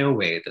thought there's no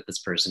way that this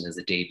person is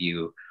a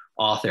debut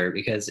author,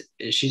 because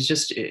she's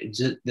just,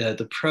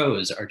 the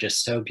prose are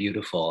just so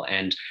beautiful.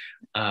 And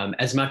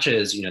as much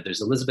as,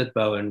 there's Elizabeth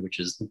Bowen, which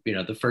is,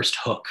 the first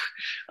hook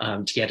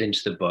to get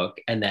into the book.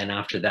 And then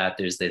after that,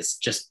 there's this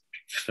just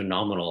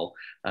phenomenal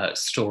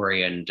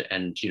story and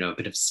a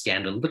bit of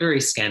scandal,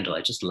 literary scandal.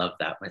 I just love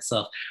that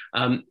myself.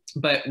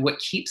 But what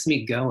keeps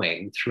me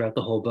going throughout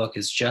the whole book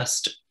is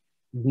just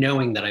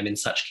knowing that I'm in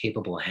such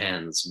capable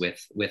hands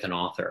with an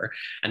author.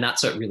 And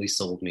that's what really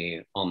sold me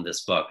on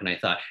this book. And I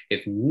thought,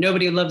 if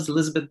nobody loves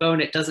Elizabeth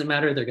Bowen, it doesn't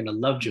matter, they're going to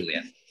love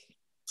Julia.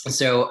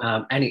 So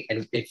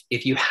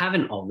if you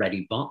haven't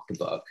already bought the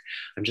book,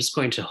 I'm just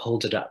going to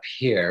hold it up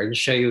here and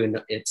show you in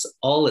its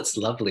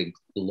lovely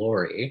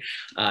glory.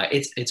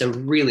 It's a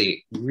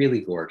really,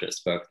 really gorgeous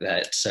book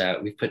that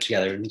we've put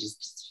together, and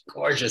just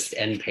gorgeous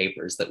end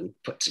papers that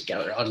we've put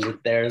together on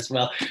there as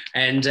well.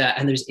 And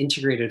there's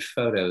integrated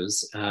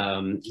photos,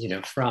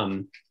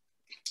 from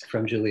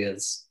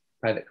Julia's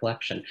private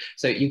collection.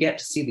 So you get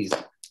to see these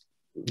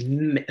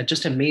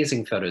just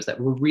amazing photos that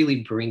will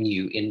really bring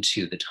you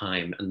into the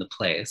time and the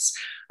place.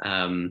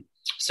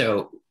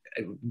 So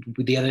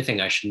the other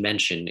thing I should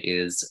mention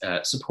is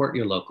support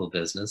your local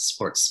business,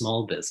 support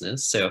small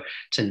business. So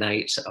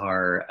tonight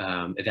our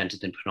event has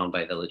been put on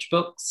by Village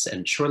Books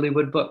and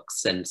Chorleywood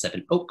Books and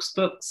Seven Oaks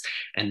Books,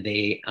 and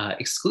they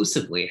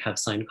exclusively have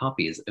signed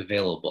copies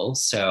available.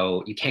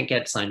 So you can't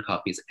get signed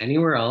copies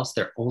anywhere else.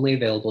 They're only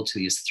available to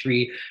these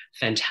 3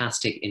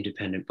 fantastic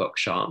independent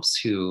bookshops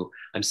who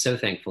I'm so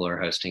thankful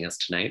are hosting us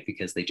tonight,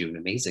 because they do an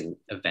amazing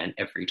event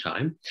every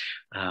time.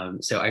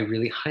 So I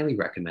really highly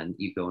recommend that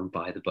you go and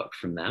buy the book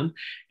from them.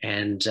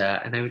 And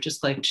I would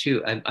just like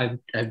to,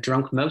 I've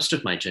drunk most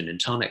of my gin and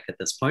tonic at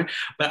this point,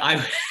 but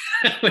I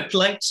would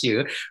like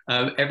to,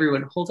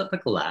 everyone hold up a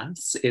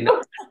glass.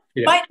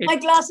 My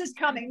glass is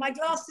coming. My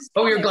glass is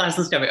coming. Oh, your glass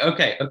is coming.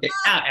 Okay.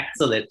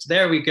 Excellent.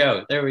 There we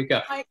go.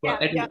 Well,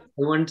 I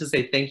wanted to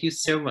say thank you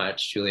so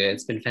much, Julia.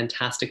 It's been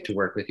fantastic to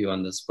work with you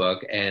on this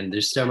book, and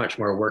there's so much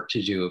more work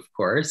to do, of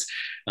course.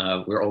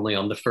 We're only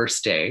on the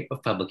first day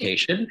of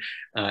publication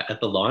at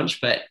the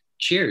launch, but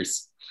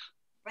cheers.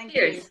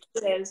 Cheers.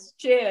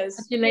 Cheers.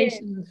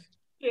 Congratulations.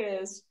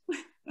 Cheers.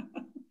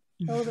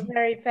 All the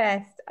very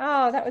best.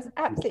 Oh, that was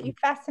absolutely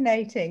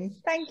fascinating.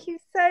 Thank you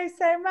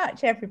so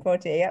much,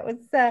 everybody. It was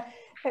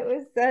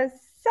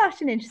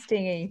such an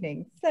interesting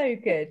evening. So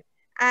good.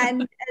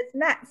 And as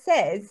Matt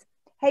says,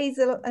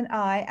 Hazel and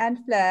I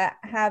and Fleur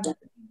have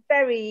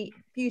very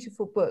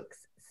beautiful books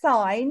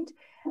signed,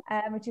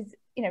 which is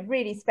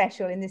really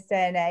special in this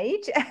day and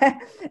age.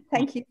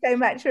 Thank you so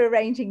much for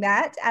arranging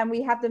that, and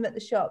we have them at the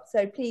shop,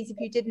 so please, if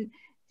you didn't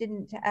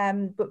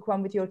book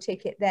one with your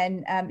ticket,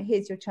 then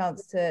here's your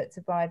chance to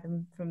buy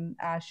them from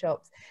our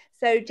shops.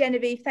 So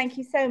Genevieve, thank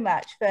you so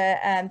much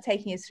for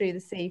taking us through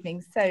this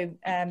evening so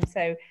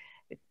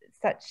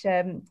such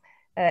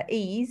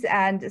ease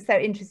and so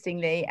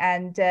interestingly,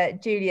 and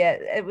Julia,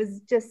 it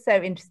was just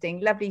so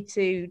interesting, lovely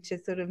to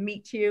sort of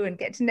meet you and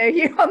get to know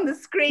you on the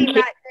screen like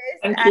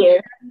this. Thank you.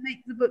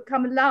 Make the book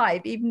come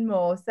alive even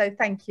more, so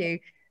thank you.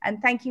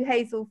 And thank you,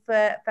 Hazel,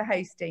 for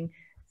hosting.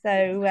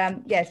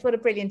 So yes, what a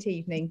brilliant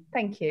evening.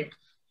 Thank you.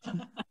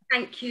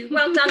 Thank you.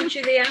 Well done,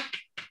 Julia.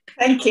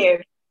 Thank you.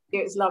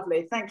 It was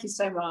lovely. Thank you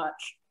so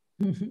much.